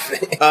life?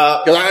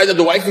 Because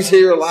the wife is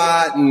here a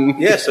lot.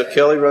 And so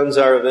Kelly runs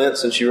our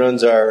events and she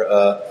runs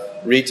our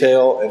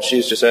retail, and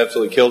she's just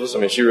absolutely killed us. I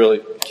mean, she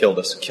really killed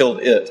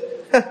it.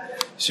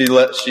 She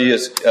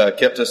has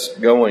kept us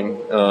going.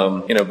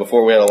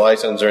 Before we had a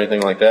license or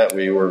anything like that,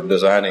 we were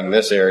designing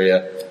this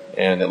area,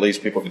 and at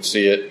least people could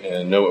see it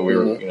and know what we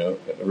were,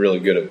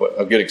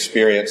 a good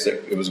experience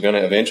that it was going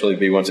to eventually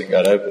be once it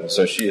got open.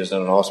 So she has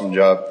done an awesome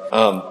job.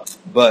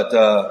 But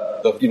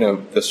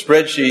the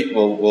spreadsheet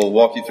will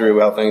walk you through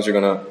how things are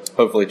going to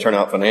hopefully turn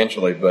out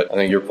financially. But I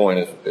think your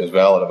point is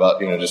valid about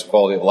just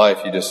quality of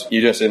life.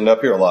 You just end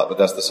up here a lot, but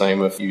that's the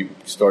same if you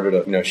started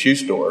a shoe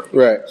store.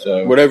 Right.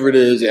 So whatever it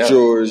is, it's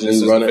yours.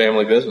 This is a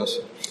family business.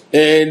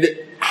 And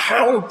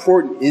how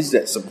important is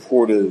that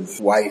supportive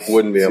wife?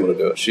 Wouldn't be able to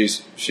do it.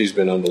 She's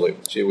been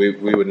unbelievable.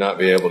 We would not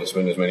be able to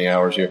spend as many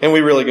hours here, and we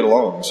really get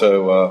along.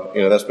 So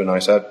that's been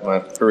nice. My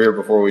career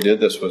before we did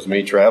this was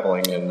me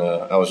traveling, and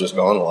I was just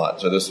gone a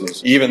lot. So this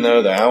was, even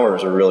though the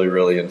hours are really,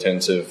 really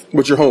intensive.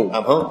 But you're home.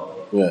 I'm home.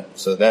 Yeah.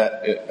 So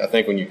I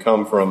think when you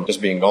come from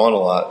just being gone a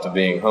lot to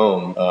being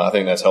home, I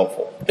think that's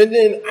helpful. And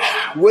then,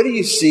 where do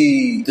you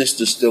see this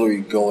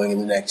distillery going in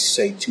the next,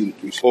 say, 2 to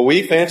 3 years? Well,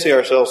 we fancy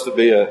ourselves to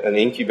be an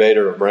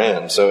incubator of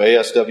brands. So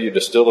ASW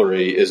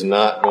Distillery is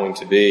not going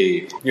to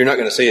be, you're not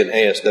going to see an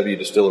ASW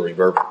Distillery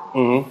bourbon.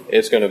 Mm-hmm.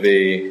 It's going to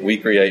be, we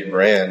create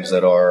brands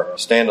that are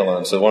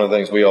standalone. So one of the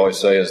things we always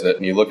say is that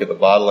when you look at the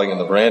bottling and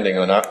the branding,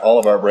 all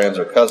of our brands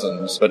are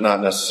cousins, but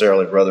not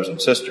necessarily brothers and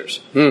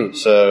sisters.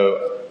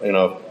 So,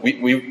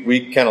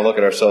 we kind of look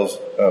at ourselves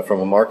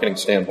from a marketing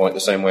standpoint the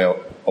same way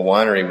a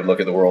winery would look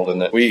at the world, in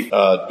that we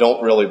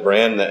don't really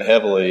brand that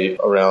heavily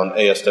around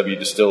ASW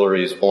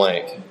Distillery's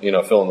blank,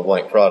 fill in the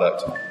blank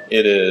product.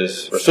 It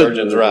is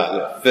Resurgence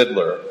Rye,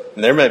 Fiddler.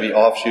 And there may be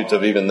offshoots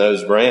of even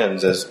those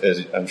brands, as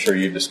I'm sure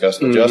you've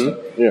discussed with Justin.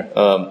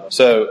 Yeah.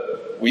 So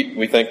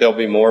we think there'll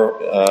be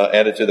more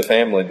added to the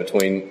family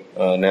between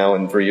now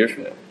and 3 years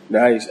from now.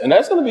 Nice. And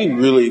that's going to be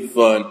really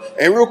fun.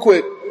 And real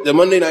quick, the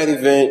Monday night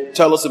event,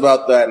 tell us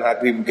about that and how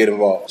people get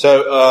involved.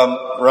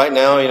 So right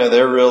now,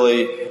 they're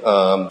really,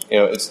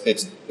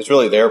 it's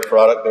really their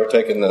product. They're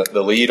taking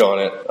the lead on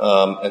it,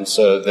 and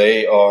so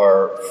they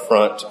are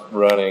front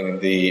running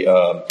the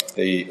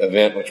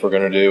event, which we're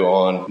going to do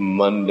on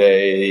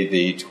Monday,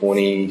 the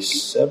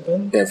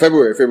 27th. Yeah,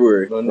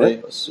 February. Monday.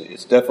 Right? Let's see.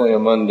 It's definitely a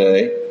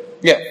Monday.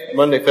 Yeah,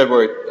 Monday,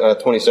 February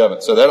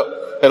 27th. So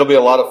that'll be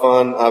a lot of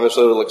fun.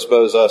 Obviously, it'll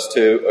expose us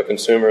to a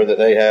consumer that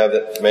they have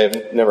that may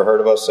have never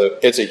heard of us. So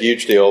it's a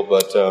huge deal.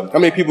 But how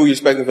many people are you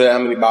expecting for that? How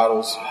many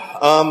bottles?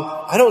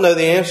 I don't know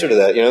the answer to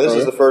that. This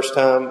is the first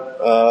time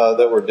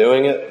that we're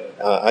doing it.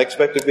 I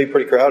expect it to be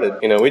pretty crowded.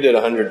 We did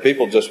 100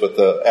 people just with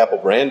the apple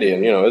brandy,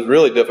 and it was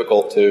really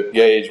difficult to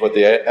gauge what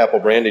the apple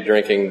brandy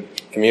drinking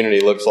community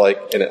looks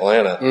like in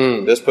Atlanta.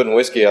 This putting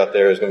whiskey out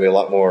there is going to be a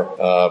lot more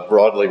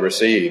broadly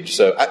received.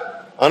 So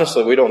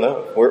honestly, we don't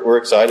know. We're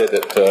excited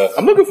that.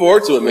 I'm looking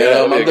forward to it, man.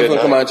 Yeah, I'm definitely going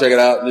to come out and check it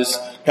out. Just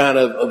kind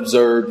of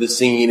observe the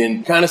scene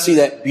and kind of see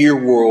that beer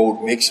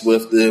world mixed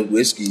with the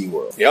whiskey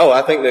world. Yeah,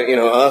 I think that,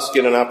 us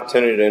get an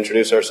opportunity to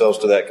introduce ourselves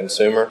to that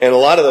consumer. And a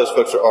lot of those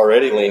folks are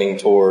already leaning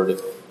toward,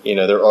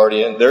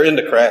 they're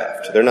into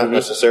craft. They're not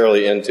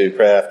necessarily into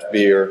craft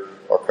beer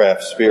or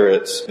craft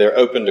spirits. They're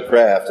open to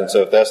craft, and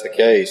so if that's the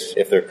case,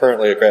 if they're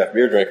currently a craft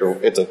beer drinker,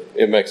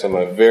 it makes them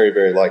a very,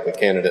 very likely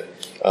candidate,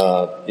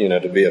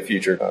 to be a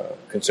future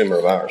consumer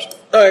of ours.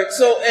 All right.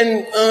 So,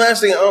 and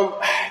last thing,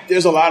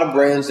 there's a lot of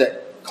brands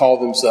that call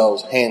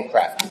themselves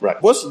handcrafted. Right.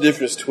 What's the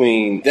difference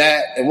between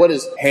that and what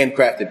does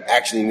handcrafted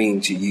actually mean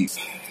to you?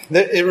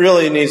 It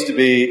really needs to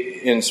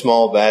be in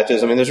small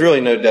batches. I mean, there's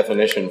really no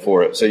definition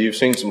for it. So you've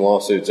seen some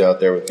lawsuits out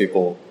there with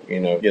people,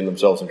 getting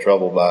themselves in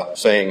trouble by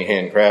saying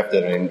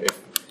handcrafted. I mean,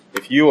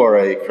 if you are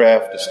a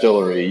craft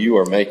distillery, you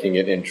are making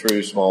it in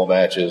true small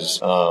batches.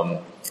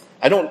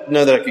 I don't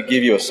know that I could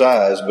give you a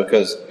size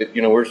because,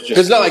 we're just...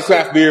 It's not like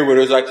craft beer where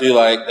there's actually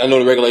I know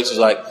the regulations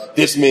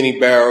this many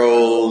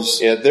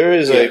barrels. Yeah, there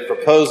is a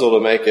proposal to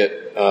make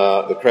it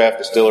the craft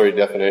distillery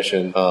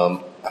definition.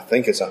 I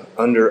think it's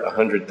under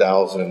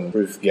 100,000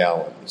 proof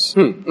gallons.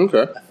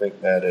 Okay. I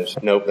think that is.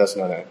 Nope, that's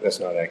not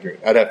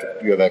accurate. I'd have to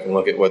go back and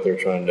look at what they're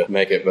trying to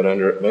make it, but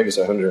maybe it's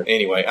 100.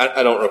 Anyway,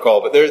 I don't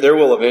recall, but there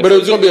will eventually. But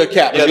it's going to be a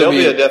cap. Yeah, there'll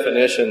be a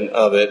definition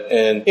of it,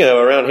 and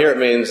around here it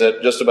means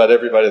that just about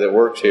everybody that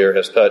works here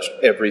has touched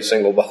every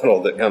single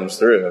bottle that comes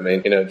through. I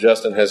mean,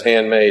 Justin has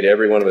handmade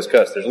every one of his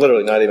cuts. There's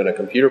literally not even a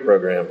computer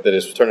program that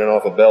is turning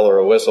off a bell or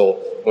a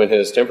whistle when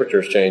his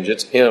temperatures change.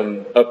 It's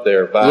him up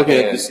there by looking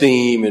hand, at the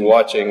steam and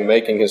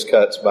making his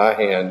cuts by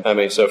hand. I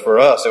mean, so for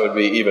us, it would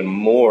be even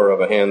more of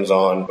a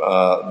hands-on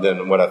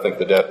than what I think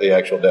the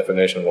actual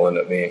definition will end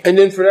up being. And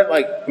then for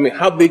that,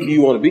 how big do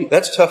you want to be?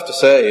 That's tough to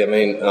say. I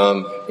mean,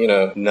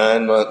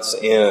 9 months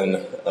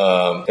in,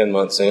 10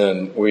 months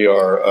in, we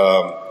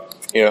are.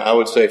 I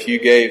would say if you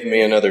gave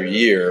me another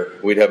year,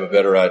 we'd have a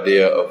better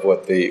idea of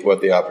what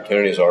the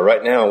opportunities are.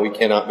 Right now, we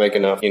cannot make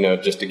enough,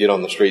 just to get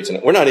on the streets.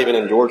 And we're not even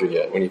in Georgia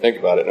yet, when you think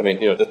about it. I mean,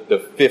 the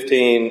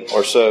 15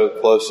 or so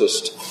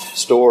closest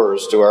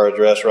stores to our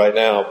address right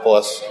now,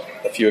 plus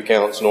a few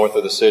accounts north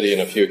of the city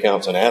and a few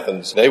accounts in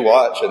Athens, they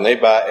watch and they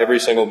buy every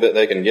single bit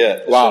they can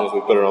get as soon as we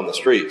put it on the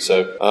street.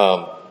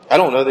 So, I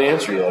don't know the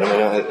answer yet.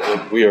 I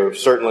mean, we are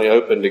certainly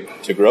open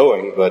to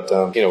growing, but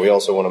we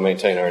also want to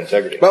maintain our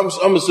integrity. But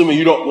I'm assuming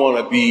you don't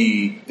want to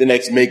be the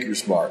next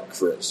Maker's Mark,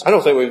 for instance. I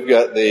don't think we've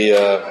got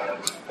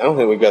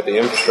the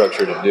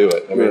infrastructure to do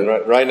it. I mean,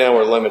 right now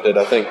we're limited.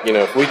 I think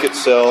if we could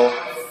sell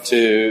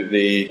to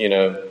the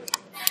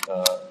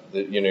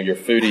your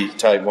foodie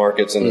type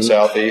markets in the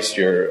southeast,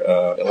 your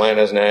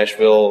Atlanta's,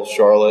 Nashville,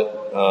 Charlotte.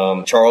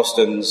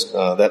 Charleston's,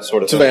 that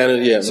sort of Savannah,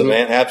 thing. yeah.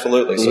 Savannah,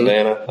 absolutely,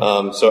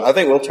 Savannah. So I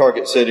think we'll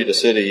target city to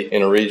city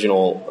in a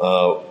regional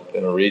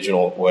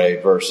way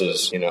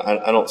versus,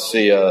 I don't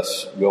see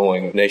us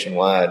going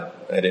nationwide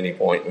at any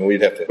point, and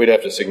we'd have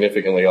to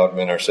significantly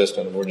augment our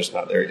system, and we're just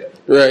not there yet.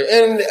 Right,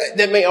 and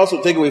that may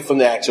also take away from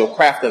the actual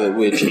craft of it,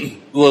 which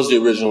was the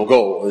original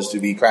goal, was to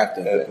be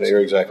crafting. You're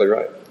exactly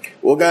right.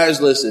 Well, guys,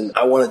 listen,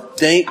 I want to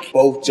thank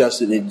both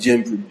Justin and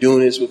Jim for doing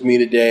this with me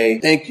today.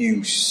 Thank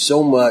you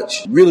so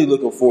much. Really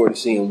looking forward to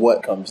seeing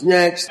what comes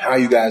next, how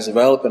you guys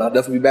develop, and I'll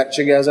definitely be back to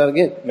check you guys out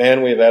again.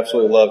 Man, we've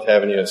absolutely loved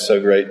having you. It's so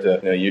great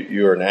to,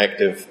 you are an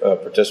active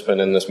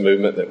participant in this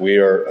movement that we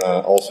are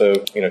also,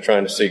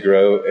 trying to see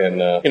grow.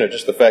 And,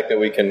 just the fact that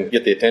we can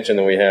get the attention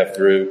that we have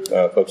through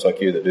folks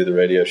like you that do the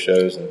radio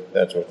shows and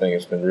that sort of thing,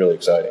 it's been really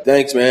exciting.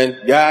 Thanks, man.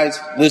 Guys,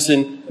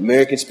 listen,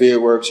 American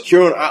Spirit Works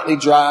here on Otley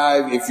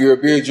Drive. If you're a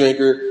beer drinker,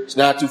 it's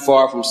not too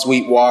far from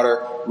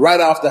Sweetwater, right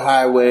off the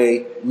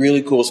highway.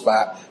 Really cool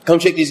spot. Come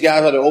check these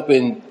guys out. They're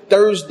open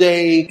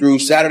Thursday through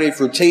Saturday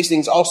for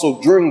tastings. Also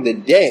during the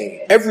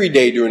day, every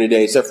day during the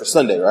day except for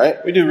Sunday,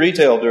 right? We do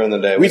retail during the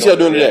day. Retail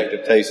during the day.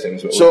 Active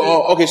tastings.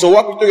 So, okay, so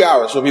walk me 3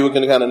 hours so people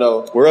can kind of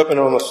know. We're open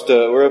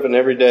we're open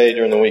every day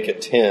during the week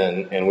at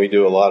 10, and we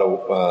do a lot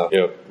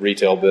of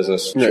retail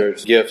business,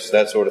 church, gifts,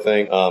 that sort of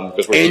thing.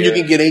 You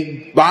can get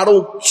a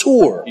bottle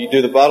tour. You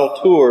do the bottle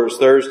tours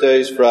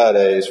Thursdays,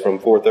 Fridays from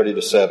 4:30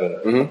 to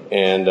 7,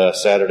 and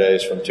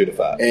Saturdays from 2 to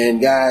 5. And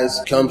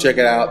guys, come check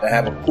it out. They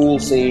have a cool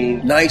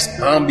scene, nice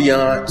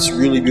ambiance,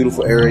 really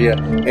beautiful area.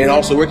 And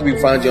also, where can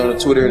people find you on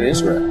Twitter and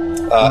Instagram?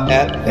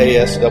 At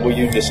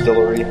ASW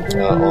Distillery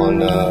on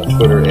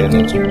Twitter and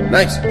Instagram.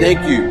 Nice.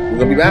 Thank you. We're going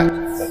to be back.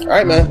 All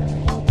right, man.